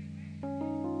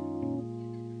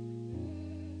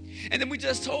 And then we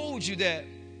just told you that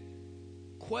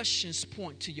questions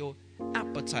point to your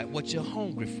appetite, what you're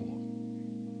hungry for.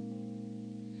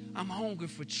 I'm hungry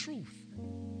for truth.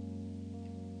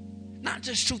 Not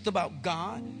just truth about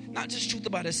God, not just truth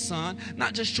about his son,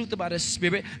 not just truth about his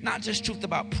spirit, not just truth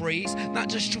about praise, not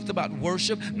just truth about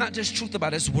worship, not just truth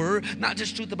about his word, not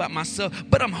just truth about myself,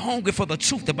 but I'm hungry for the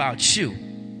truth about you.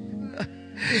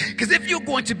 Because if you're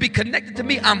going to be connected to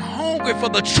me, I'm hungry for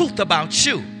the truth about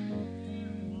you.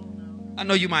 I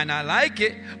know you might not like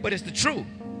it, but it's the truth.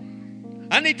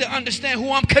 I need to understand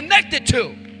who I'm connected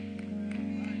to.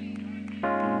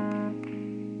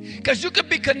 Because you could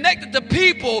be connected to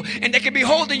people and they can be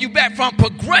holding you back from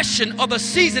progression of the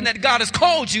season that God has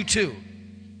called you to.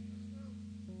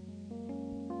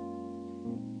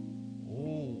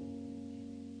 Oh.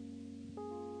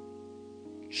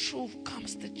 Truth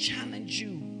comes to challenge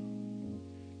you,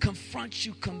 confront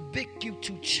you, convict you,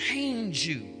 to change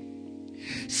you.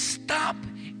 Stop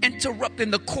interrupting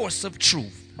the course of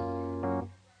truth.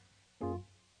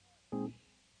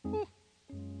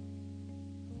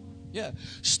 Yeah.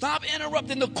 Stop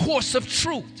interrupting the course of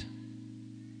truth.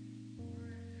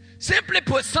 Simply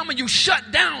put, some of you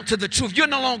shut down to the truth. You're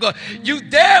no longer, you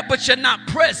there, but you're not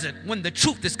present when the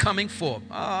truth is coming forth.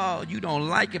 Oh, you don't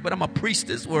like it, but I'm going to preach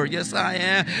this word. Yes, I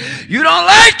am. You don't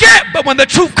like it, but when the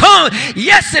truth comes,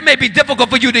 yes, it may be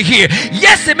difficult for you to hear.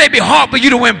 Yes, it may be hard for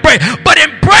you to embrace, but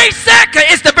embrace that because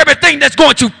it's the very thing that's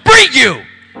going to free you.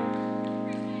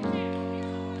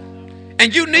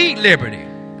 And you need liberty.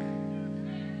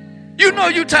 You know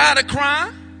you're tired of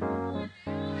crying.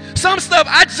 Some stuff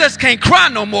I just can't cry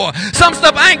no more. Some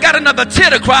stuff I ain't got another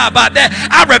tear to cry about that.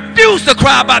 I refuse to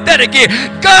cry about that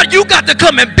again. God, you got to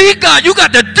come and be God. You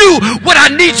got to do what I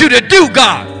need you to do,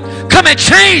 God. Come and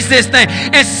change this thing.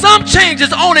 And some change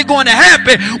is only going to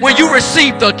happen when you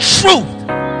receive the truth.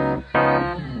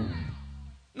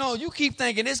 No, you keep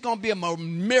thinking it's going to be a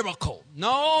miracle.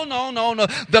 No.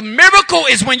 The miracle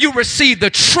is when you receive the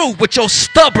truth with your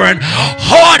stubborn,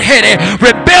 hard-headed,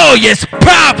 rebellious,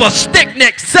 prideful,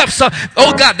 stick-necked self.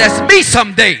 Oh, God, that's me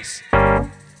some days.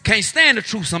 Can't stand the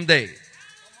truth some days.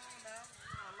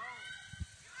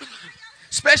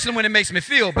 Especially when it makes me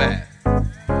feel bad.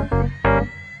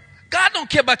 God don't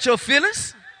care about your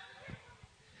feelings.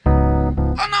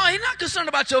 Oh, no, he's not concerned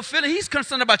about your feelings. He's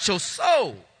concerned about your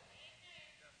soul.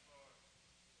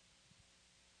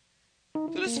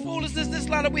 So this foolishness, this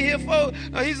lie that we here for,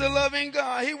 he's a loving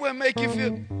God. He will make you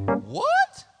feel.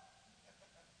 What?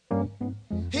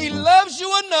 He loves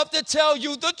you enough to tell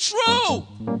you the truth.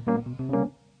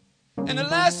 And the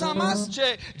last time I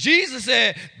checked, Jesus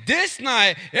said, this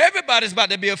night, everybody's about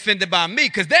to be offended by me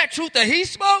because that truth that he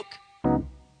spoke.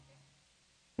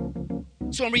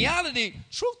 So in reality,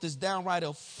 truth is downright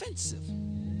offensive.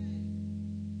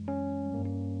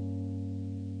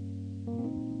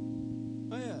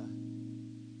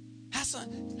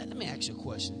 Let me ask you a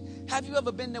question. Have you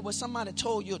ever been there where somebody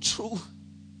told you a truth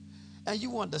and you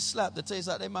wanted to slap the taste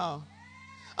out their mouth?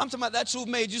 I'm talking about that truth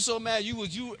made you so mad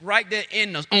you right there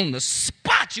on the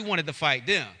spot you wanted to fight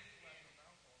them.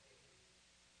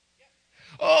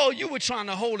 Oh, you were trying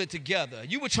to hold it together.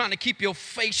 You were trying to keep your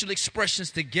facial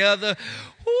expressions together.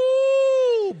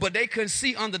 Ooh, but they couldn't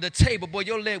see under the table. Boy,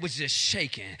 your leg was just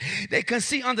shaking. They couldn't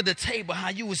see under the table how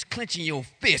you was clenching your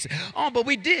fist. Oh, but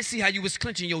we did see how you was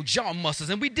clenching your jaw muscles.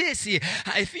 And we did see it.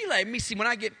 If you like me, see, when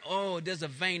I get, there's a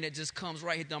vein that just comes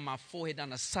right here down my forehead,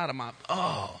 down the side of my,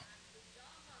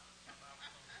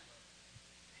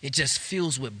 it just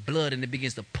fills with blood and it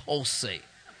begins to pulsate.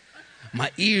 My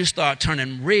ears start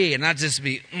turning red and I just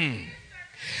be,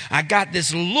 I got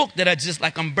this look that I just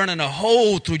like I'm burning a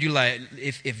hole through you like,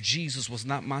 if Jesus was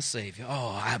not my Savior,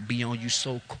 I'd be on you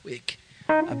so quick.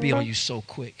 I'd be on you so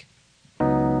quick.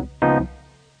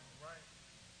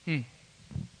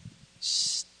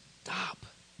 Stop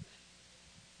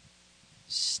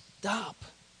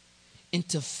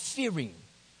interfering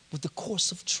with the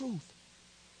course of truth.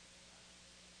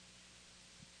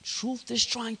 Truth is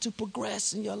trying to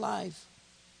progress in your life.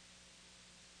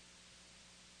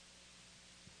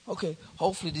 Okay,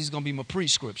 hopefully these are going to be my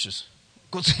pre-scriptures.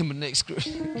 Go to my next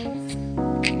scripture.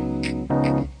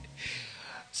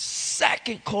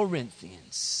 2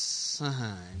 Corinthians,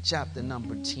 chapter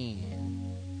number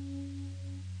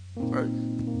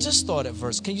 10. Just start at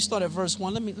verse. Can you start at verse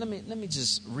 1? Let me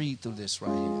just read through this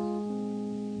right here.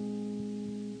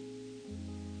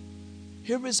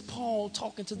 Here is Paul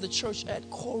talking to the church at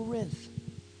Corinth.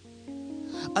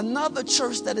 Another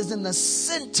church that is in the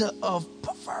center of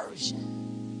perversion.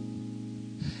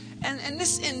 And in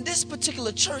this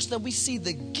particular church that we see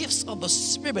the gifts of the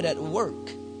Spirit at work.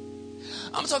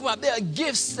 I'm talking about there are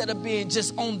gifts that are being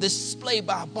just on display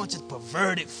by a bunch of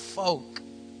perverted folk.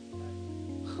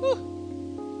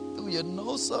 Do you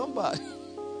know somebody?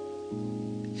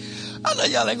 I know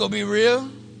y'all ain't gonna be real.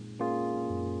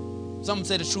 Someone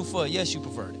say the truth for it. Yes, you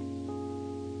preferred it.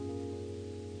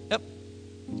 Yep.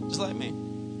 Just like me.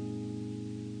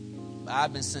 But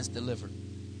I've been since delivered.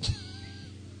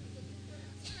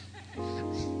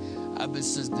 I've been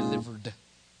since delivered.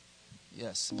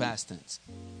 Yes, past tense.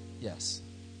 Yes.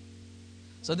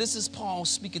 So this is Paul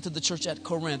speaking to the church at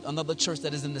Corinth, another church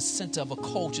that is in the center of a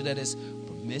culture that is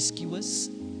promiscuous,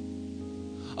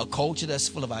 a culture that's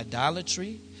full of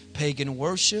idolatry, pagan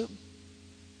worship,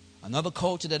 another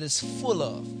culture that is full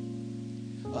of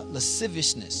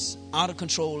lasciviousness, out of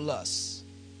control lust.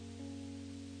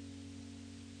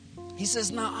 He says,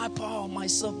 now I, Paul,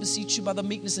 myself beseech you by the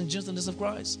meekness and gentleness of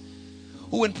Christ,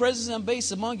 who in presence am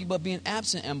base among you, but being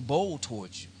absent am bold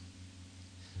towards you.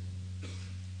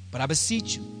 But I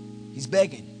beseech you, he's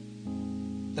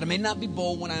begging, that I may not be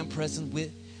bold when I am present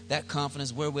with that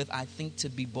confidence wherewith I think to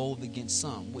be bold against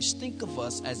some, which think of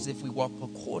us as if we walk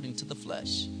according to the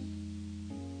flesh.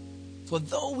 For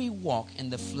though we walk in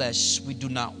the flesh, we do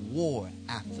not war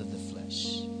after the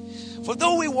flesh. For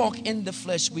though we walk in the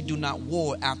flesh, we do not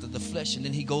war after the flesh. And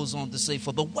then he goes on to say,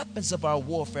 for the weapons of our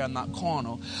warfare are not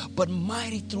carnal, but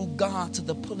mighty through God to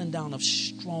the pulling down of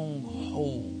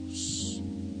strongholds.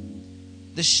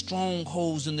 The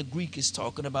strongholds in the Greek is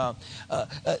talking about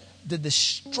the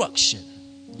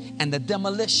destruction and the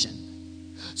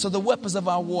demolition. So the weapons of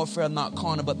our warfare are not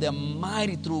carnal, but they're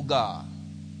mighty through God.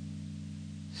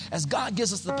 As God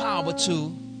gives us the power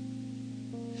to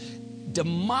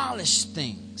demolish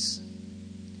things,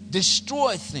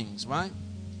 destroy things, right?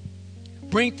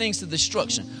 Bring things to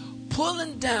destruction.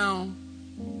 Pulling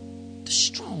down the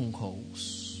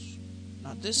strongholds.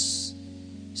 Now this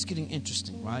is getting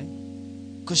interesting, right?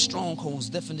 Because strongholds,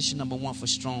 definition number one for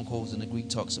strongholds in the Greek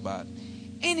talks about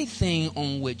anything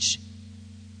on which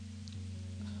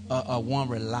one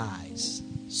relies.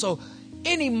 So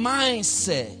any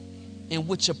mindset in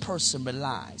which a person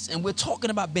relies. And we're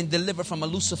talking about being delivered from a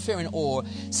Luciferian or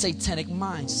satanic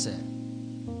mindset.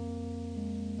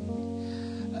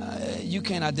 You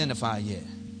can't identify yet.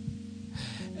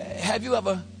 Have you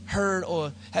ever heard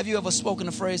or have you ever spoken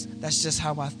a phrase, that's just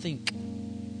how I think?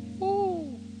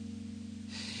 Ooh.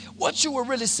 What you were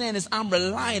really saying is, I'm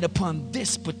relying upon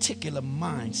this particular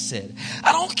mindset.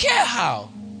 I don't care how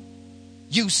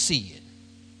you see it.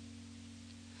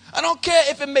 I don't care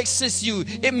if it makes sense to you.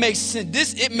 It makes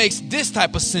sense. It makes this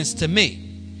type of sense to me.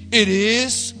 It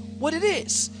is what it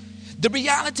is. The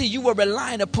reality, you were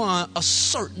relying upon a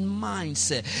certain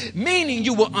mindset, meaning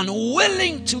you were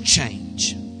unwilling to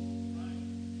change.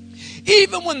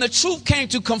 Even when the truth came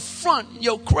to confront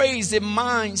your crazy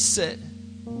mindset,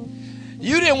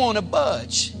 you didn't want to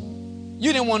budge.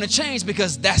 You didn't want to change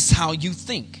because that's how you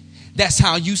think. That's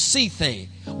how you see things.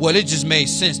 Well, it just made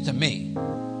sense to me.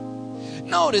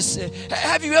 Notice,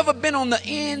 have you ever been on the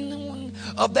end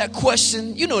of that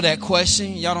question? You know that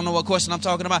question. Y'all don't know what question I'm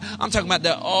talking about. I'm talking about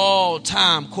the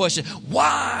all-time question.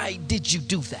 Why did you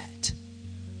do that?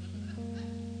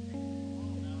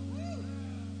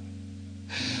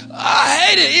 I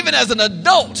hate it even as an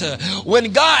adult.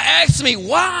 When God asks me,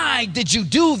 why did you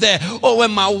do that? Or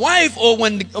when my wife or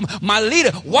when my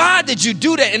leader, why did you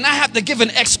do that? And I have to give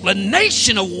an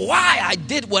explanation of why I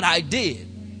did what I did.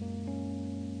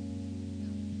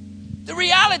 The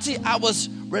reality, I was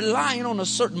relying on a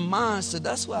certain mindset.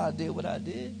 That's why I did what I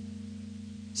did.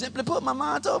 Simply put, my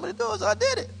mind told me to do it, so I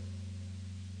did it.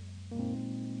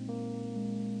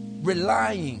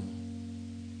 Relying.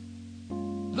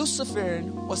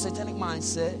 Luciferian or satanic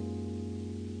mindset.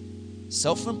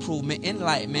 Self-improvement,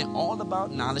 enlightenment, all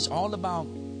about knowledge, all about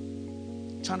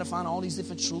trying to find all these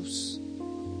different truths.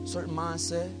 Certain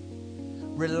mindset.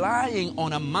 Relying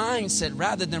on a mindset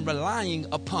rather than relying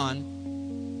upon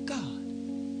God.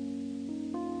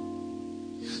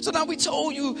 So now we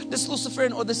told you this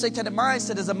Luciferian or the satanic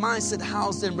mindset is a mindset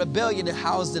housed in rebellion and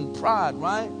housed in pride,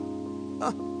 right?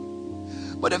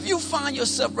 But if you find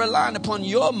yourself relying upon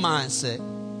your mindset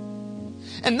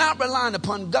and not relying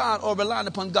upon God or relying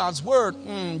upon God's word,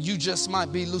 you just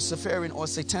might be Luciferian or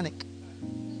satanic.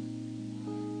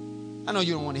 I know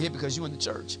you don't want to hear because you're in the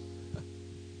church.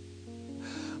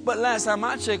 But last time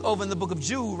I checked, over in the book of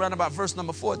Jude, right about verse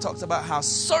number 4, it talks about how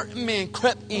certain men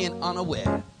crept in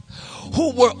unaware,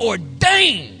 who were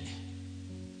ordained.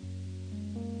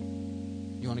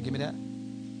 You want to give me that?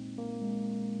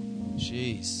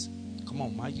 Jeez. Come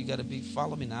on, Mike, you got to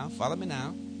follow me now. Follow me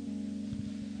now.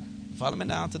 Follow me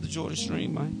now to the Jordan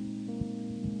stream, Mike.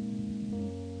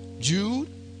 Jude.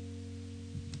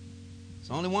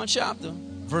 It's only one chapter.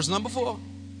 Verse number 4.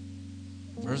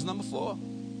 Verse number 4.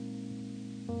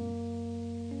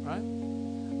 Right?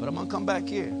 But I'm going to come back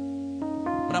here.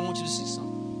 But I want you to see something.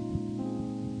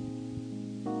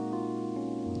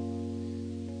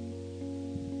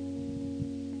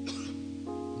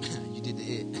 You did the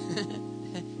it.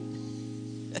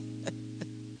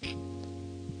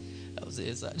 That was an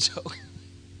inside joke.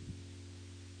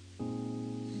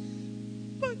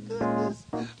 My goodness.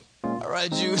 All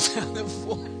right, Jude chapter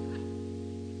 4.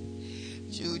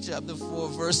 Jude chapter 4,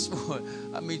 verse 4.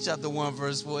 Chapter 1,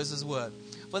 verse 4. It says what?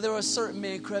 For there are certain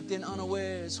men crept in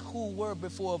unawares, who were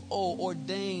before of old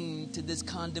ordained to this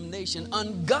condemnation.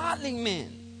 Ungodly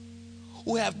men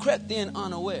who have crept in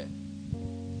unaware,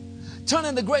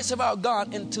 turning the grace of our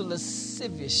God into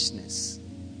lasciviousness.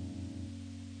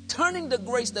 Turning the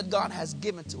grace that God has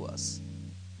given to us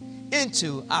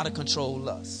into out of control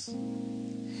lust.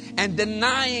 And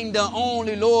denying the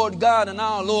only Lord God and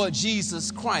our Lord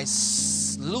Jesus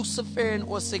Christ. Luciferian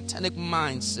or satanic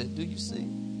mindset. Do you see?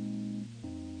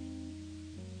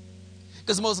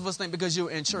 Because most of us think because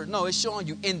you're in church. No, it's showing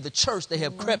you in the church they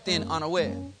have crept in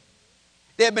unaware.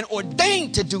 They have been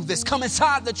ordained to do this. Come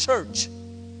inside the church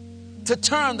to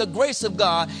turn the grace of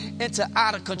God into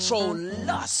out of control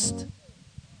lust.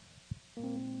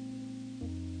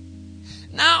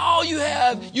 Now all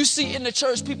you see in the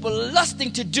church, people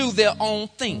lusting to do their own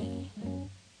thing.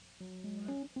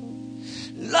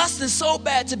 Lusting so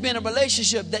bad to be in a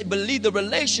relationship, they believe the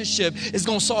relationship is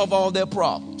going to solve all their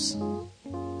problems.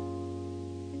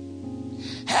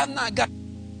 Have not got...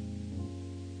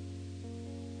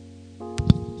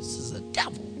 This is a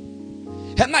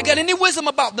devil. Have not got any wisdom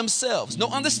about themselves, no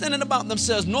understanding about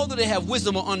themselves, nor do they have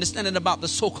wisdom or understanding about the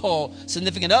so-called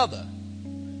significant other.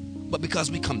 But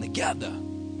because we come together,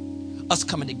 us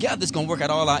coming together is going to work out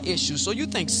all our issues. So you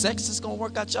think sex is going to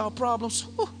work out y'all problems?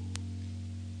 Whew.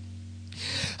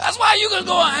 That's why you can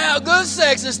go and have good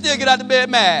sex and still get out of bed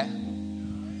mad.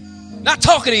 Not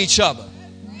talking to each other.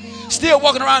 Still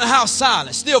walking around the house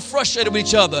silent. Still frustrated with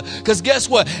each other. Because guess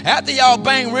what? After y'all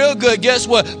bang real good, guess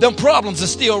what? Them problems are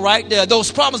still right there.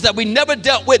 Those problems that we never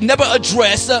dealt with, never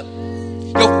addressed.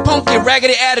 Your funky,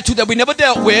 raggedy attitude that we never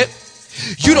dealt with.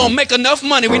 You don't make enough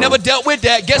money. We never dealt with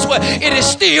that. Guess what? It is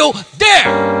still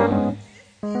there.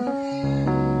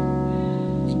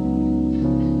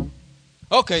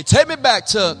 Okay, take me back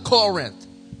to Corinth.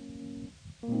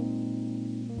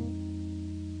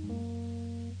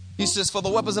 He says, for the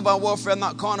weapons of our warfare are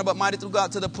not carnal, but mighty through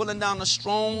God to the pulling down the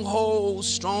strongholds.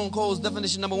 Strongholds,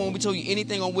 definition number one, we tell you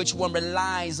anything on which one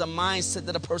relies, a mindset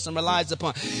that a person relies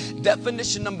upon.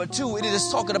 Definition number two, it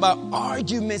is talking about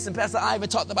arguments. And Pastor Ivan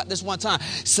talked about this one time.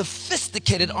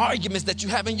 Sophisticated arguments that you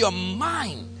have in your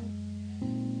mind.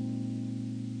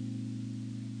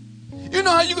 You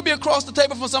know how you could be across the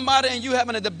table from somebody and you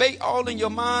having a debate all in your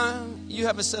mind? You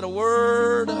haven't said a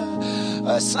word.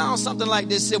 It sounds something like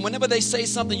this. And whenever they say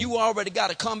something, you already got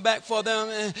to come back for them.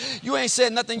 And you ain't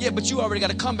said nothing yet, but you already got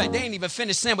to come back. They ain't even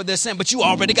finished saying what they're saying, but you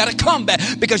already got to come back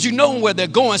because you know where they're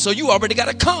going. So you already got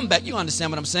to come back. You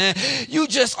understand what I'm saying? You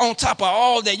just on top of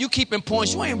all that. You keeping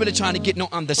points. You ain't really trying to get no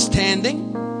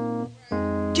understanding.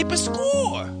 Keep a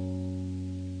score.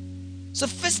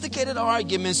 Sophisticated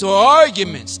arguments or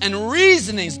arguments and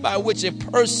reasonings by which a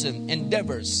person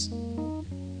endeavors. I'm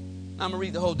going to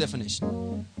read the whole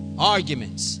definition.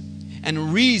 Arguments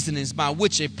and reasonings by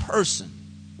which a person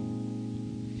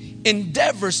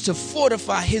endeavors to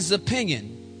fortify his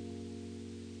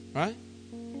opinion. Right?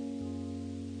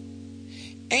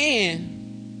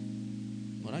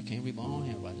 And, well, I can't read my own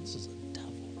handwriting. This is a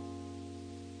devil.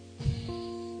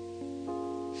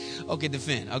 Okay,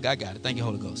 defend. Okay, I got it. Thank you,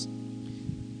 Holy Ghost.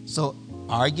 So,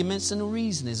 arguments and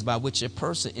reasonings by which a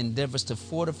person endeavors to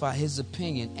fortify his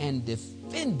opinion and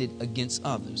defend it against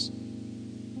others.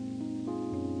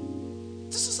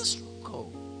 This is a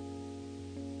stronghold.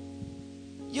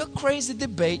 Your crazy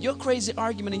debate, your crazy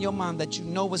argument in your mind that you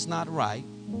know is not right,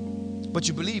 but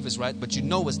you believe it's right, but you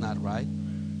know it's not right.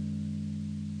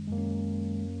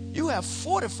 You have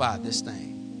fortified this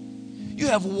thing. You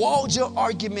have walled your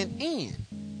argument in.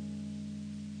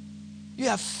 You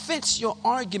have fenced your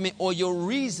argument or your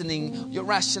reasoning, your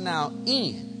rationale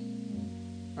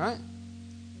in. Right?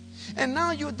 And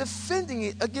now you're defending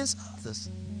it against others.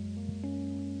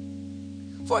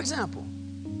 For example,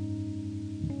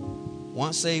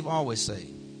 once saved, always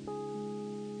saved.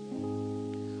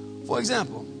 For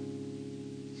example,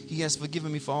 he has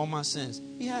forgiven me for all my sins.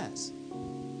 He has.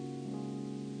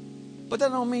 But that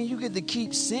don't mean you get to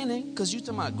keep sinning because you're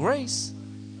talking about grace.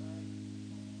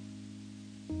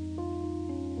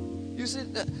 You see,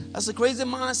 that's a crazy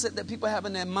mindset that people have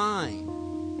in their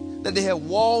mind. That they have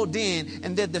walled in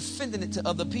and they're defending it to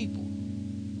other people.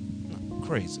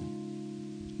 Crazy.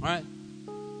 All right?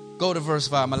 Go to verse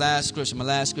 5. My last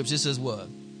scripture says what?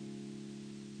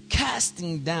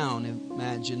 Casting down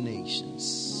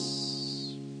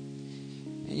imaginations.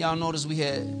 And y'all notice we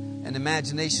had an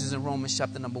imaginations in Romans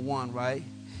chapter number 1, right?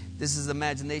 This is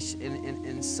imagination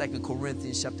in 2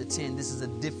 Corinthians chapter 10. This is a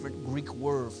different Greek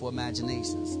word for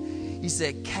imaginations. He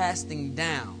said casting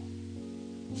down,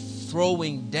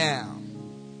 throwing down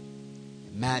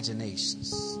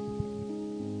imaginations.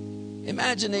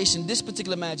 Imagination, this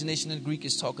particular imagination in Greek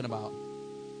is talking about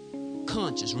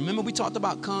conscious. Remember we talked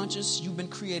about conscious? You've been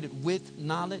created with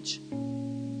knowledge.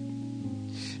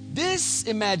 This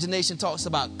imagination talks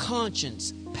about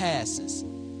conscience passes.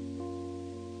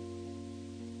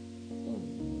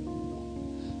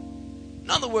 In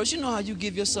other words, you know how you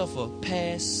give yourself a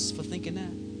pass for thinking that?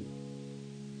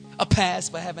 A pass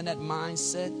for having that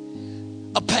mindset?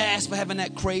 A pass for having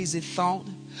that crazy thought?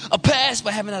 A pass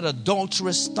for having that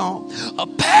adulterous thought? A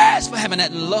pass for having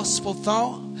that lustful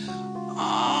thought?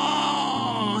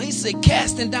 Oh, he said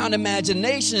casting down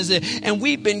imaginations. And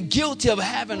we've been guilty of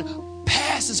having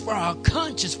past is for our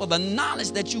conscience, for the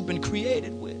knowledge that you've been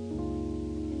created with.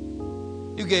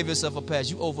 You gave yourself a pass.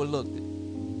 You overlooked it.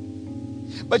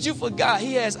 But you forgot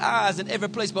he has eyes in every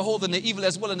place, beholding the evil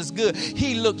as well and as good.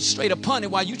 He looked straight upon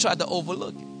it while you tried to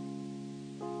overlook it.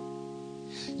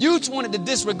 You wanted to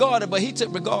disregard it, but he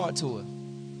took regard to it.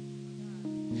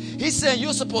 He said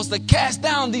you're supposed to cast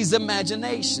down these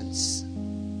imaginations.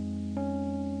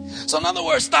 So in other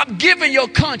words, stop giving your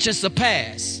conscience a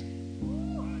pass.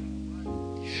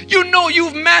 You know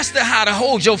you've mastered how to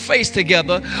hold your face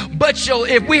together, but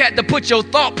if we had to put your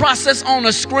thought process on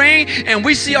a screen and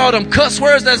we see all them cuss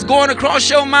words that's going across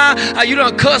your mind, how you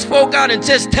done cuss folk out and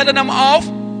just telling them off,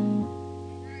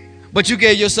 but you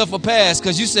gave yourself a pass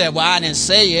because you said, well, I didn't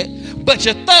say it, but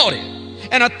you thought it.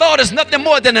 And a thought is nothing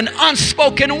more than an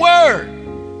unspoken word.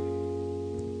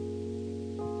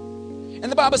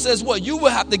 And the Bible says what? You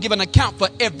will have to give an account for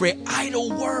every idle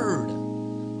word.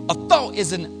 A thought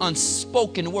is an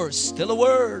unspoken word, still a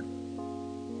word.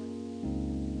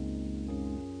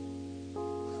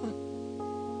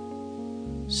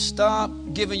 Stop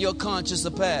giving your conscience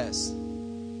a pass.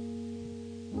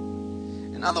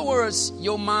 In other words,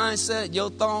 your mindset, your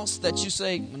thoughts that you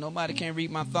say, nobody can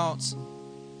read my thoughts.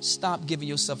 Stop giving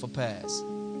yourself a pass.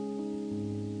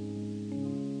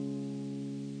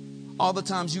 All the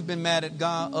times you've been mad at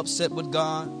God, upset with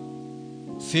God,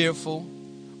 fearful,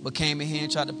 but came in here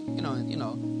and tried to,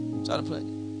 try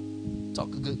to talk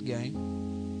a good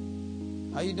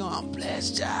game. How you doing? I'm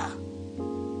blessed,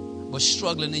 child. But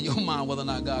struggling in your mind whether or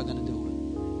not God going to do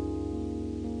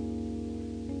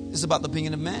it. It's about the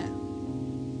opinion of man.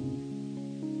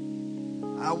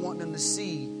 I want them to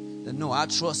see that, no, I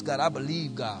trust God. I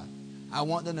believe God. I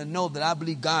want them to know that I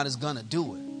believe God is going to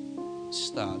do it.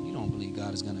 Stop. You don't believe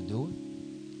God is going to do it.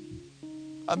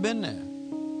 I've been there.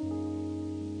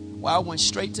 Well, I went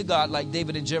straight to God like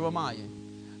David and Jeremiah.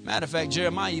 Matter of fact,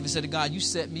 Jeremiah even said to God, you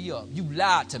set me up. You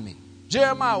lied to me.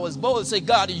 Jeremiah was bold to say,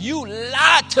 God, you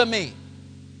lied to me.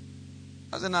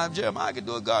 I said, now, if Jeremiah can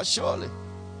do it, God, surely.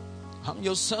 I'm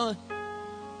your son.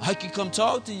 I can come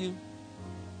talk to you.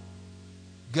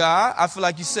 God, I feel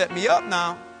like you set me up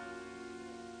now.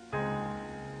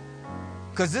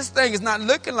 Because this thing is not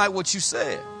looking like what you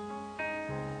said.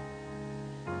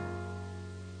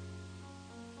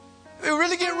 If it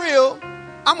really get real,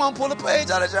 I'm going to pull a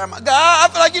page out of Jeremiah. God,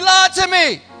 I feel like you lied to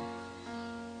me.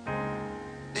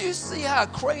 Do you see how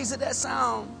crazy that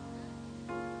sounds?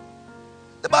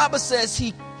 The Bible says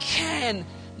he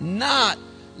cannot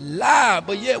lie,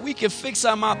 but yet we can fix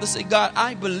our mouth to say, God,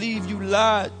 I believe you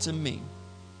lied to me.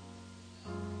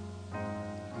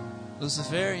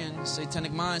 Luciferian,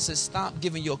 satanic mind says, stop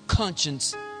giving your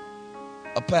conscience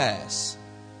a pass.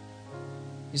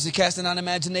 You see, casting out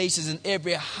imaginations and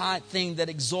every high thing that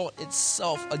exalts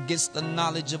itself against the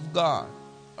knowledge of God.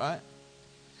 Right?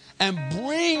 And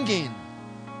bringing.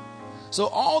 So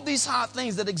all these high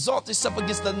things that exalt itself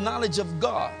against the knowledge of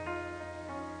God.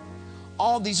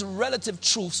 All these relative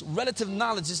truths, relative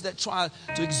knowledges that try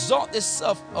to exalt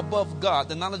itself above God,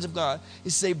 the knowledge of God,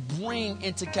 is say bring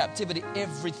into captivity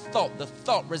every thought. The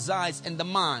thought resides in the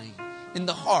mind, in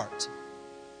the heart.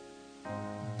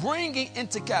 Bringing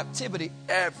into captivity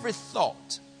every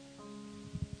thought.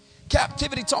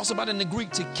 Captivity talks about in the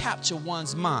Greek to capture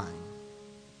one's mind.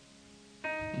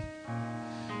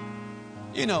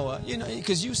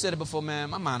 Because you said it before,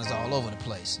 man, my mind is all over the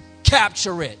place.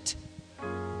 Capture it.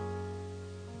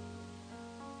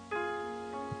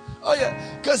 Oh,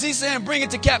 yeah, because he's saying bring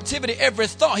into captivity every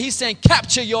thought. He's saying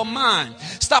capture your mind.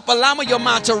 Stop allowing your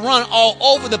mind to run all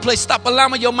over the place. Stop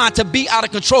allowing your mind to be out of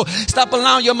control. Stop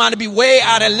allowing your mind to be way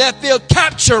out of left field.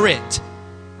 Capture it.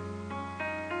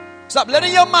 Stop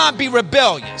letting your mind be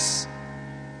rebellious,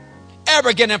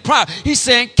 arrogant, and proud. He's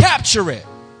saying capture it.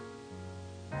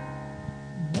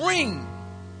 Bringing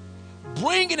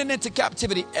it into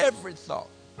captivity every thought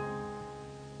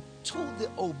to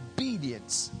the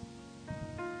obedience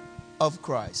of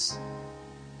Christ.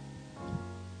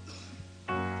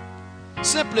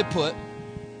 Simply put,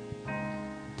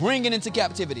 bringing into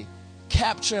captivity,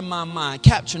 capturing my mind,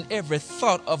 capturing every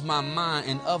thought of my mind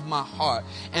and of my heart,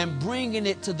 and bringing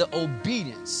it to the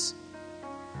obedience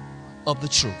of the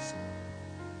truth.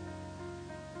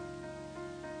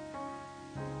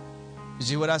 You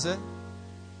see what I said?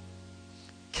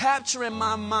 Capturing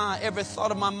my mind, every thought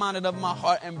of my mind and of my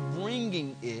heart, and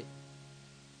bringing it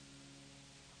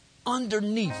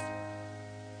underneath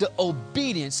the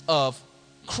obedience of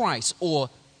Christ or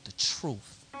the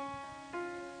truth.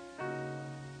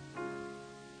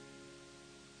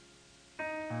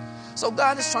 So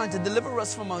God is trying to deliver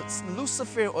us from a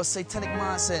Lucifer or satanic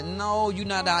mindset. No, you're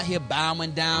not out here bowing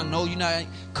down. No, you're not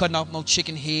cutting off no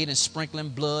chicken head and sprinkling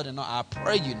blood. And no, I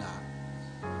pray you're not.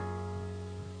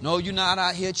 No, you're not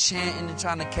out here chanting and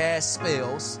trying to cast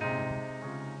spells.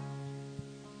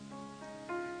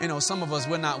 You know, some of us,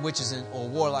 we're not witches or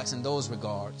warlocks in those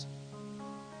regards.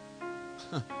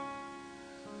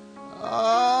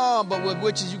 Oh, but with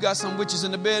witches, you got some witches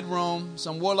in the bedroom,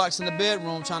 some warlocks in the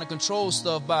bedroom trying to control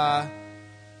stuff by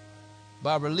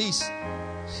release.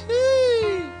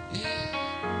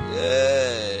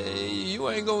 Yeah, you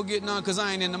ain't gonna get none because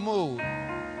I ain't in the mood.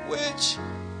 Witch.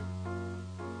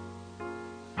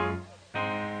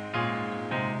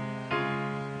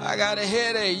 I got a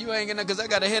headache. You ain't getting none because I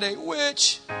got a headache.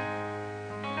 Witch.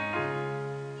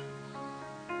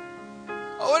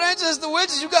 Oh, it ain't just the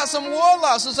witches. You got some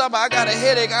warlocks who's talking about, I got a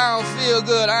headache. I don't feel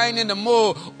good. I ain't in the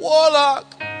mood. Warlock.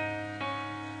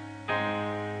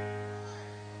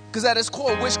 Because at its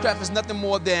core, witchcraft is nothing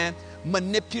more than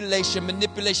manipulation.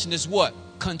 Manipulation is what?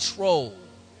 Control.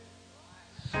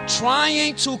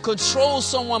 Trying to control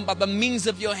someone by the means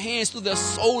of your hands through their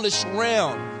soulish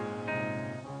realm.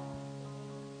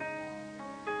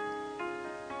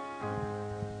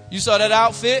 You saw that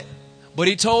outfit? But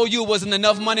he told you it wasn't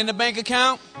enough money in the bank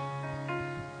account?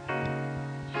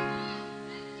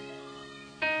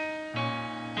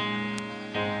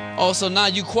 Oh, so now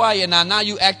you quiet now. Now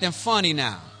you acting funny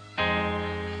now.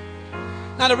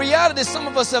 Now the reality is some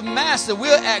of us have mastered.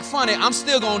 We'll act funny. I'm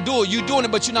still going to do it. You're doing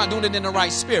it, but you're not doing it in the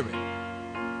right spirit.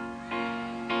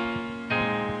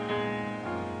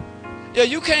 Yeah,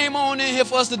 you came on in here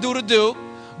for us to do the do,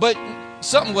 but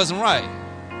something wasn't right.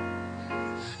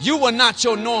 You were not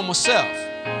your normal self.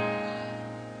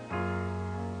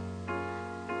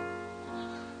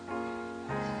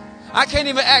 I can't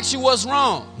even ask you what's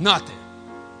wrong. Nothing.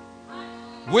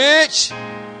 Which?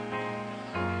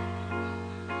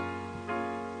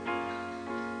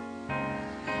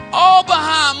 All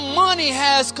behind money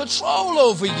has control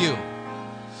over you.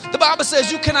 The Bible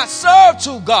says you cannot serve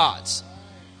two gods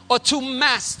or two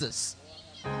masters.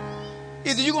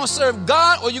 Either you're going to serve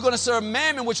God or you're going to serve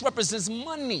mammon, which represents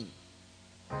money.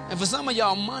 And for some of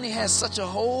y'all, money has such a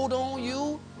hold on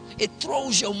you, it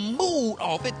throws your mood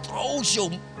off. It throws your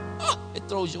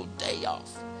day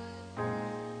off.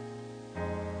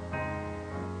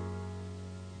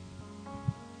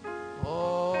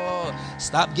 Oh,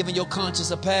 stop giving your conscience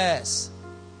a pass.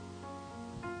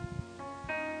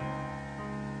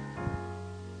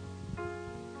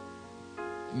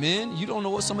 Men, you don't know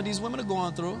what some of these women are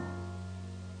going through.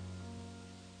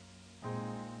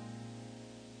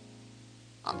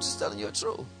 I'm just telling you the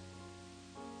truth.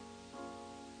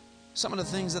 Some of the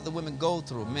things that the women go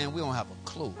through, man, we don't have a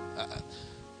clue.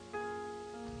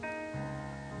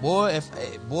 Boy,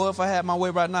 if I had my way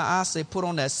right now, I'd say put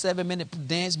on that 7-minute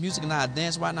dance music and I'd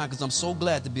dance right now because I'm so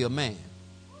glad to be a man.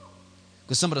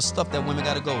 Because some of the stuff that women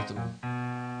got to go through.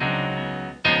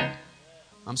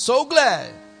 I'm so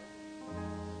glad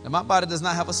that my body does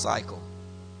not have a cycle.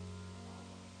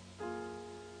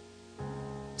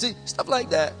 See, stuff like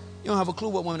that. You don't have a clue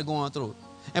what women are going through.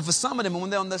 And for some of them, when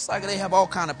they're on their cycle, they have all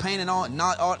kind of pain and all.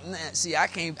 See, I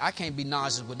can't be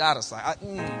nauseous without a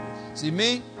cycle. See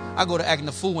me? I go to acting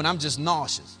a fool when I'm just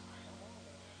nauseous.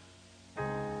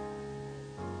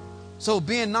 So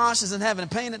being nauseous and having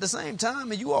pain at the same time,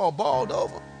 and you all balled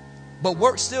over. But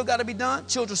work still got to be done.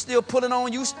 Children still pulling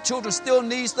on you. Children still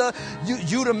need stuff.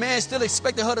 You the man, still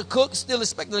expecting her to cook. Still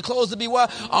expecting the clothes to be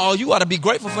washed. Oh, you ought to be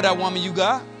grateful for that woman you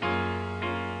got.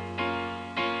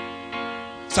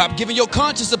 Stop giving your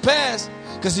conscience a pass.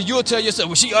 Because you'll tell yourself,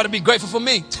 well, she ought to be grateful for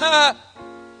me.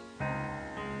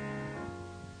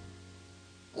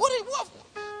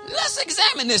 Let's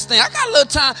examine this thing. I got a little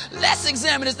time. Let's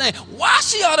examine this thing. Why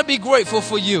she ought to be grateful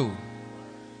for you?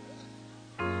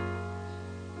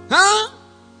 Huh?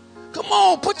 Come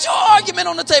on, put your argument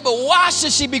on the table. Why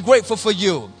should she be grateful for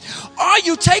you? Are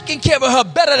you taking care of her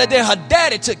better than her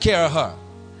daddy took care of her?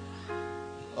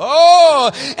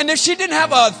 Oh, and if she didn't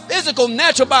have a physical,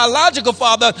 natural, biological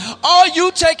father, are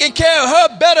you taking care of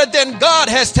her better than God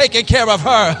has taken care of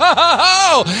her?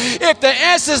 If the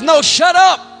answer is no, shut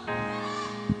up.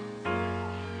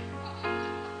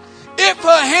 If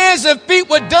her hands and feet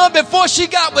were done before she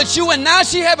got with you and now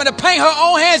she having to paint her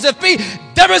own hands and feet,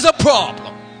 there is a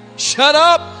problem. Shut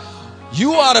up.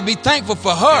 You ought to be thankful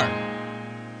for her.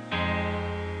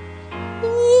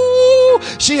 Ooh,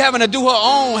 she having to do her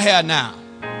own hair now.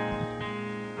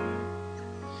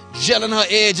 Gelling her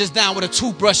edges down with a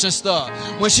toothbrush and stuff.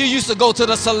 When she used to go to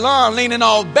the salon leaning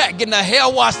all back, getting her hair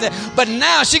washed there. But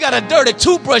now she got a dirty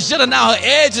toothbrush gelling down her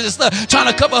edges and stuff,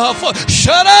 trying to cover her foot.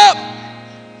 Shut up.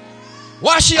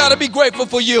 Why she ought to be grateful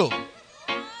for you?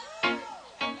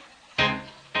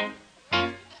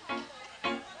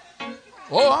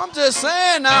 Oh, I'm just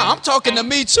saying now. I'm talking to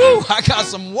me too. I got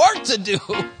some work to do.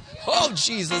 Oh,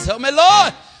 Jesus, help me,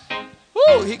 Lord.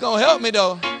 Woo, he gonna help me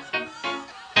though. He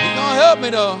gonna help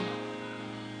me though.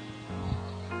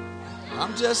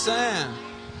 I'm just saying.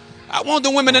 I want the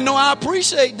women to know I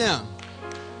appreciate them.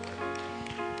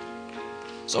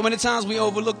 So many times we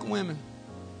overlook women.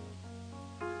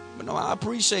 But no, I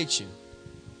appreciate you.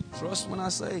 Trust when I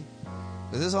say,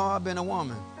 because it's hard being a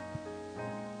woman.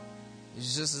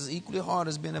 It's just as equally hard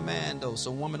as being a man, though. So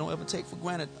women don't ever take for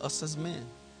granted us as men.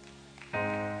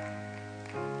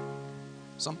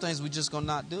 Some things we just gonna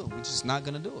not do. We're just not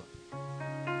gonna do it.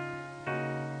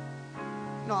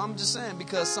 No, I'm just saying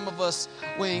because some of us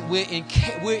we're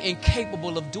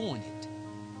incapable of doing it.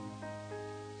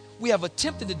 We have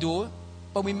attempted to do it,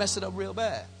 but we mess it up real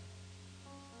bad.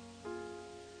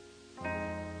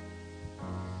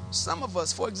 Some of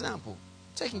us, for example,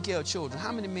 taking care of children.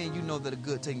 How many men you know that are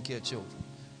good at taking care of children?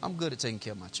 I'm good at taking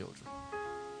care of my children.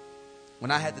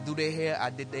 When I had to do their hair, I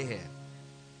did their hair.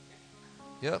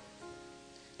 Yep.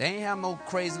 They ain't have no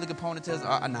crazy looking ponytails.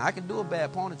 Now I can do a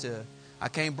bad ponytail. I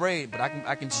can't braid, but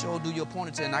I can sure do your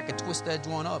ponytail, and I can twist that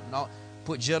joint up and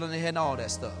put gel in the head and all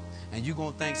that stuff. And you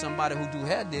gonna think somebody who do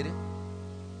hair did it.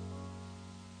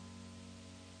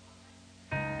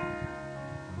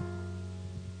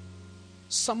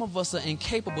 Some of us are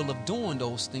incapable of doing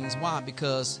those things. Why?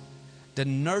 Because the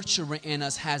nurturer in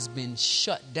us has been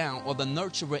shut down, or the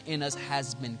nurturer in us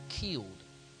has been killed.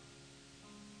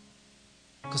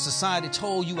 Because society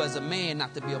told you as a man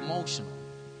not to be emotional.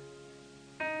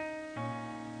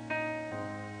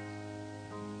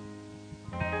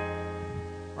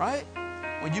 Right?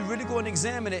 When you really go and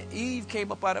examine it, Eve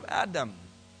came up out of Adam.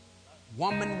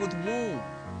 Woman with womb.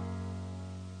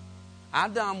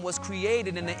 Adam was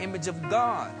created in the image of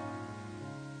God.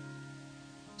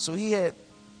 So he had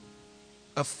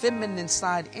a feminine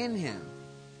side in him.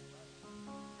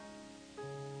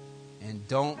 And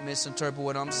don't misinterpret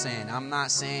what I'm saying. I'm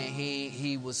not saying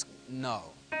he was, no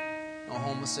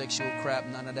homosexual crap,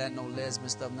 none of that, no lesbian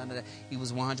stuff, none of that. He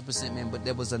was 100% man, but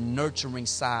there was a nurturing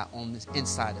side on the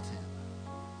inside of him.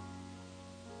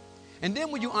 And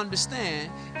then when you understand,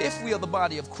 if we are the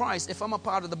body of Christ, if I'm a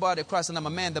part of the body of Christ and I'm a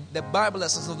man, the Bible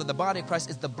lets us know that the body of Christ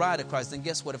is the bride of Christ. Then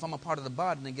guess what? If I'm a part of the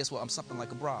body, then guess what? I'm something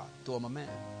like a bride, though I'm a man.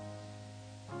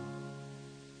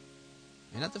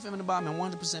 Ain't nothing feminine about me. I'm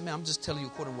 100% man. I'm just telling you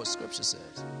according to what Scripture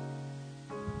says.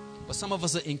 But some of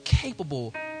us are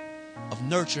incapable of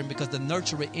nurturing because the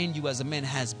nurturer in you as a man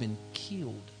has been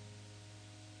killed,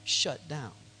 shut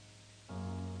down.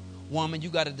 Woman, you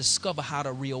got to discover how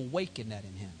to reawaken that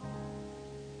in him.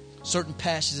 Certain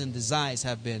passions and desires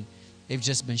they've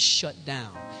just been shut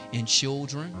down in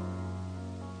children.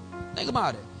 Think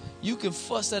about it. You can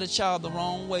fuss at a child the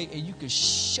wrong way and you can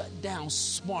shut down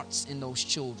smarts in those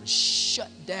children. Shut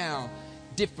down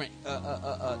different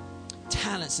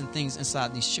talents and things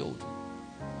inside these children.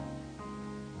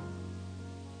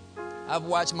 I've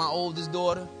watched my oldest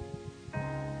daughter.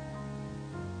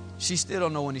 She still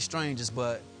don't know any strangers,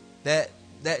 but that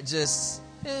just.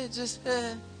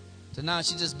 So now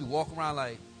she just be walking around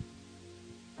like,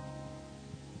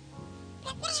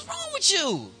 what is wrong with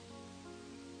you?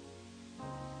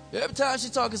 Every time she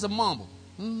talks, it's a mumble.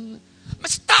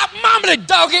 Stop mumbling,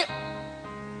 doggy.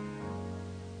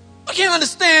 I can't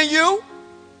understand you.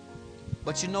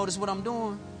 But you notice what I'm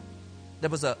doing? There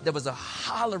was a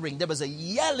hollering, there was a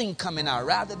yelling coming out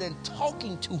rather than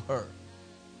talking to her.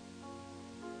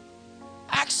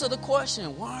 Ask her the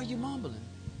question, why are you mumbling?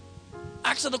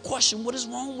 Ask her the question, what is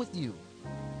wrong with you?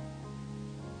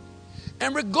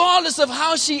 And regardless of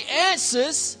how she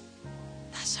answers,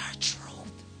 that's her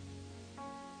truth.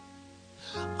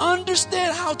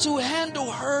 Understand how to handle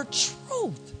her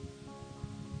truth.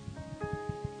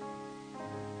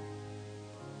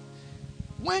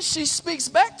 When she speaks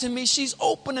back to me, she's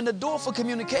opening the door for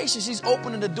communication. She's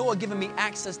opening the door, giving me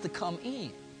access to come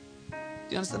in. Do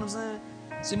you understand what I'm saying?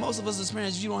 See, most of us as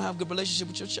parents, you don't have a good relationship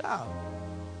with your child.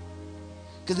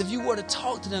 Because if you were to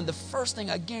talk to them, the first thing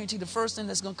that's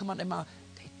going to come out of their mouth,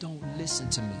 they don't listen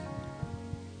to me.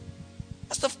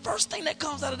 That's the first thing that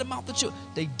comes out of the mouth of children.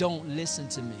 They don't listen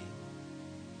to me.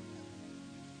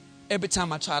 Every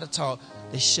time I try to talk,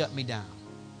 they shut me down.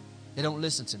 They don't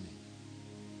listen to me.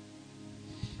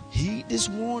 Heed this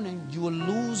warning, you are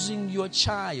losing your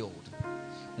child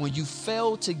when you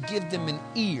fail to give them an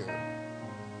ear.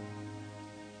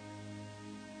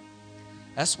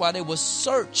 That's why they will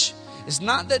search. It's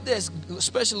not that there's,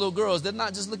 especially little girls, they're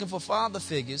not just looking for father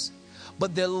figures,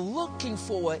 but they're looking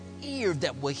for an ear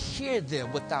that will hear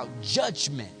them without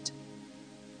judgment.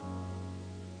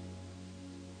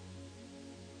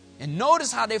 And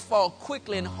notice how they fall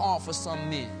quickly and hard for some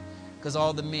men, because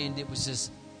all the men did was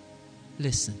just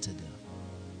listen to them.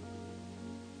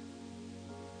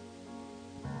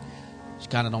 You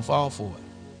kind of don't fall for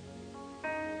it.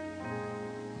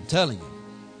 I'm telling you.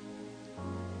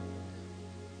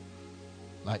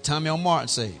 Like Tommy O. Martin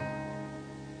said,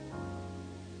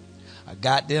 I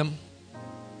got them.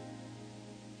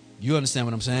 You understand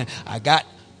what I'm saying? I got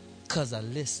because I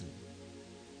listened.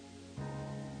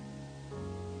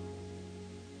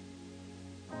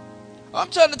 I'm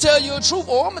trying to tell you the truth,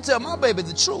 or I'm going to tell my baby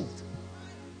the truth.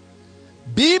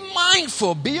 Be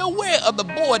mindful, be aware of the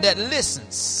boy that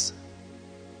listens.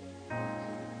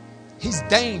 He's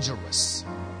dangerous.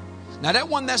 Now that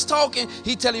one that's talking,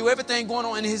 he telling you everything going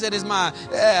on in his mind.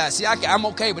 Yeah, see, I'm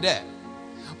okay with that.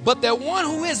 But that one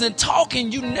who isn't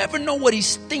talking, you never know what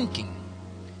he's thinking.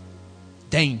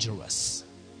 Dangerous.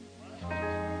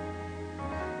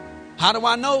 How do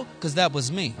I know? Because that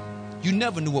was me. You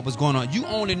never knew what was going on. You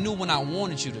only knew when I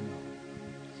wanted you to know.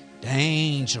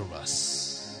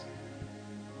 Dangerous.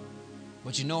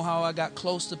 But you know how I got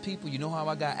close to people? You know how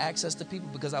I got access to people?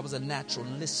 Because I was a natural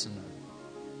listener.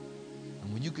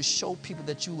 And when you can show people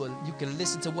that you can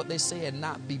listen to what they say and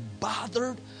not be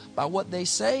bothered by what they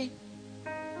say,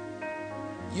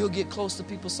 you'll get close to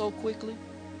people so quickly.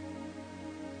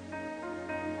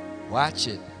 Watch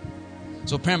it.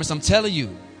 So parents, I'm telling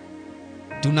you,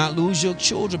 do not lose your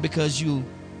children because you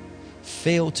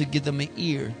fail to give them an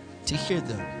ear to hear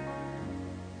them.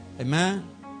 Amen.